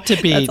 Not to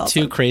be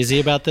too crazy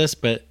about this,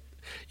 but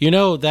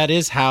that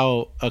is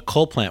how a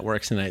coal plant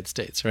works in the United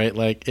States, right?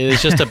 Like, it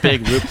is just a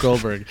big Rube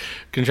Goldberg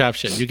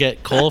contraption. You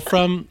get coal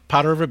from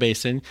Powder River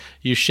Basin,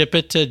 you ship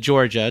it to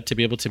Georgia to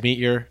be able to meet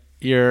your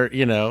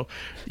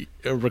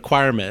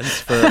requirements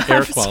for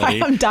air quality.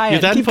 Sorry, I'm dying. You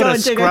then Keep put a going,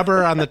 Jigger.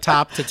 scrubber on the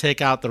top to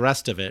take out the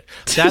rest of it.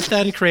 That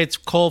then creates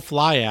coal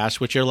fly ash,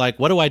 which you're like,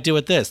 what do I do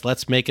with this?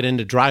 Let's make it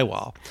into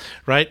drywall,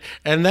 right?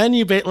 And then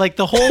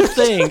the whole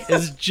thing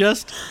is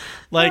just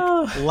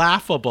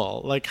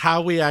laughable, like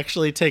how we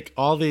actually take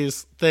all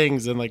these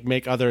things and like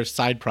make other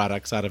side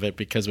products out of it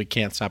because we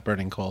can't stop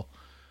burning coal.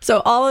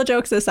 So all the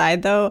jokes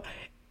aside, though,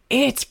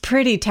 it's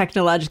pretty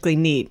technologically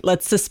neat.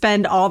 Let's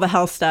suspend all the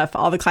health stuff,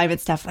 all the climate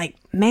stuff. Like,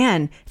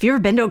 man, have you ever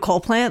been to a coal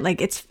plant? Like,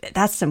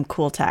 that's some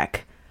cool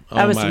tech.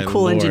 That was some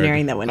cool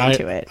engineering that went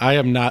into it. I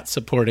am not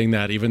supporting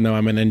that, even though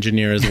I'm an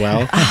engineer as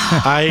well.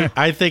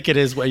 I think it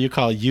is what you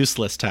call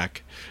useless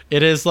tech.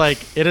 It is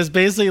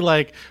basically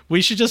like,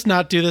 we should just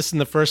not do this in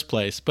the first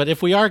place. But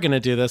if we are going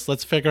to do this,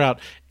 let's figure out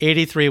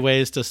 83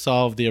 ways to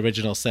solve the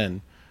original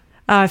sin.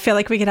 I feel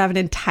like we could have an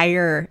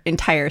entire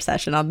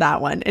session on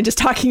that one and just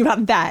talking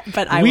about that.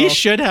 But we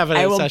should have a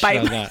session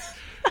on that.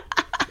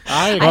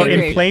 I agree. Well,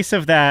 in place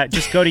of that,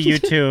 just go to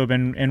YouTube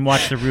and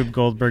watch the Rube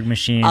Goldberg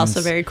machines.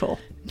 Also very cool.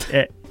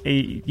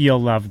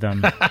 You'll love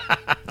them.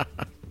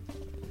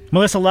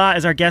 Melissa Lott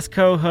is our guest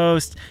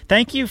co-host.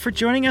 Thank you for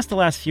joining us the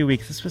last few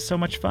weeks. This was so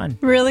much fun.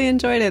 Really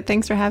enjoyed it.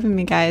 Thanks for having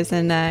me, guys.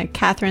 And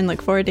Catherine,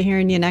 look forward to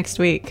hearing you next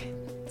week.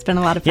 It's been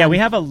a lot of fun. Yeah, we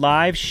have a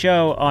live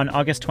show on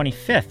August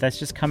 25th. That's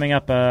just coming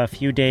up a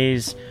few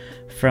days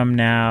from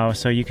now.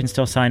 So you can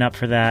still sign up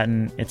for that,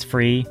 and it's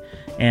free.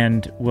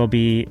 And we'll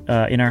be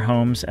in our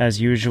homes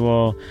as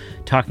usual,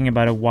 talking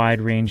about a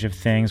wide range of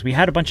things. We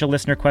had a bunch of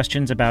listener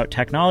questions about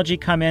technology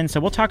come in, so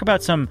we'll talk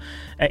about some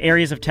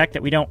areas of tech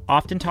that we don't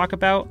often talk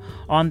about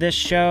on this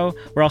show.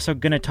 We're also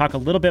going to talk a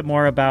little bit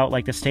more about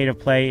like the state of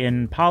play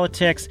in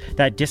politics,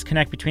 that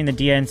disconnect between the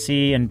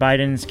DNC and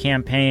Biden's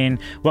campaign,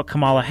 what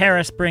Kamala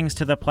Harris brings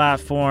to the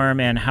platform,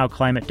 and how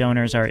climate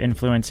donors are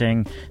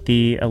influencing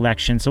the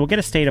election. So we'll get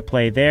a state of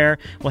play there.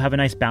 We'll have a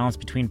nice balance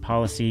between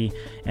policy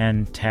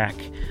and tech.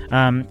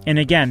 And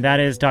again, that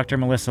is Dr.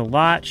 Melissa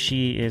Lott.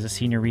 She is a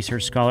senior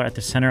research scholar at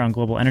the Center on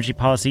Global Energy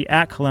Policy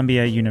at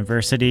Columbia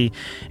University.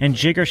 And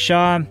Jigger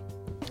Shaw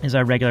is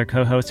our regular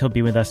co-host. He'll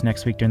be with us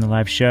next week during the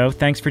live show.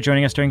 Thanks for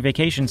joining us during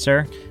vacation,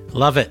 sir.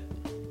 Love it.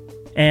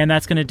 And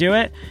that's going to do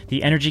it.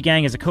 The Energy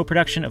Gang is a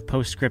co-production of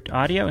Postscript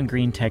Audio and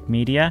Green Tech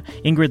Media.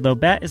 Ingrid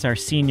Lobet is our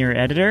senior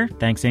editor.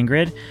 Thanks,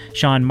 Ingrid.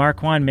 Sean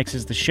Marquand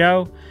mixes the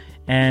show.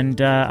 And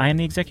I am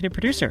the executive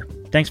producer.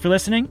 Thanks for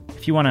listening.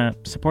 If you want to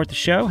support the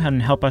show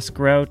and help us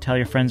grow, tell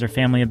your friends or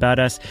family about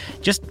us,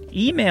 just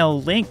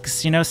email links,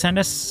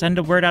 send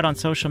a word out on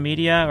social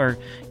media or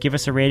give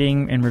us a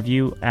rating and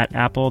review at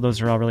Apple. Those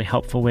are all really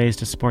helpful ways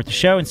to support the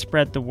show and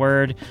spread the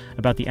word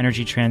about the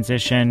energy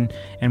transition.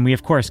 And we,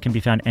 of course, can be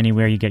found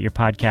anywhere you get your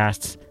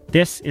podcasts.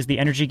 This is the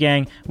Energy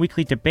Gang,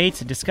 weekly debates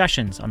and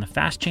discussions on the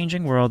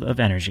fast-changing world of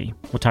energy.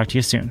 We'll talk to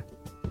you soon.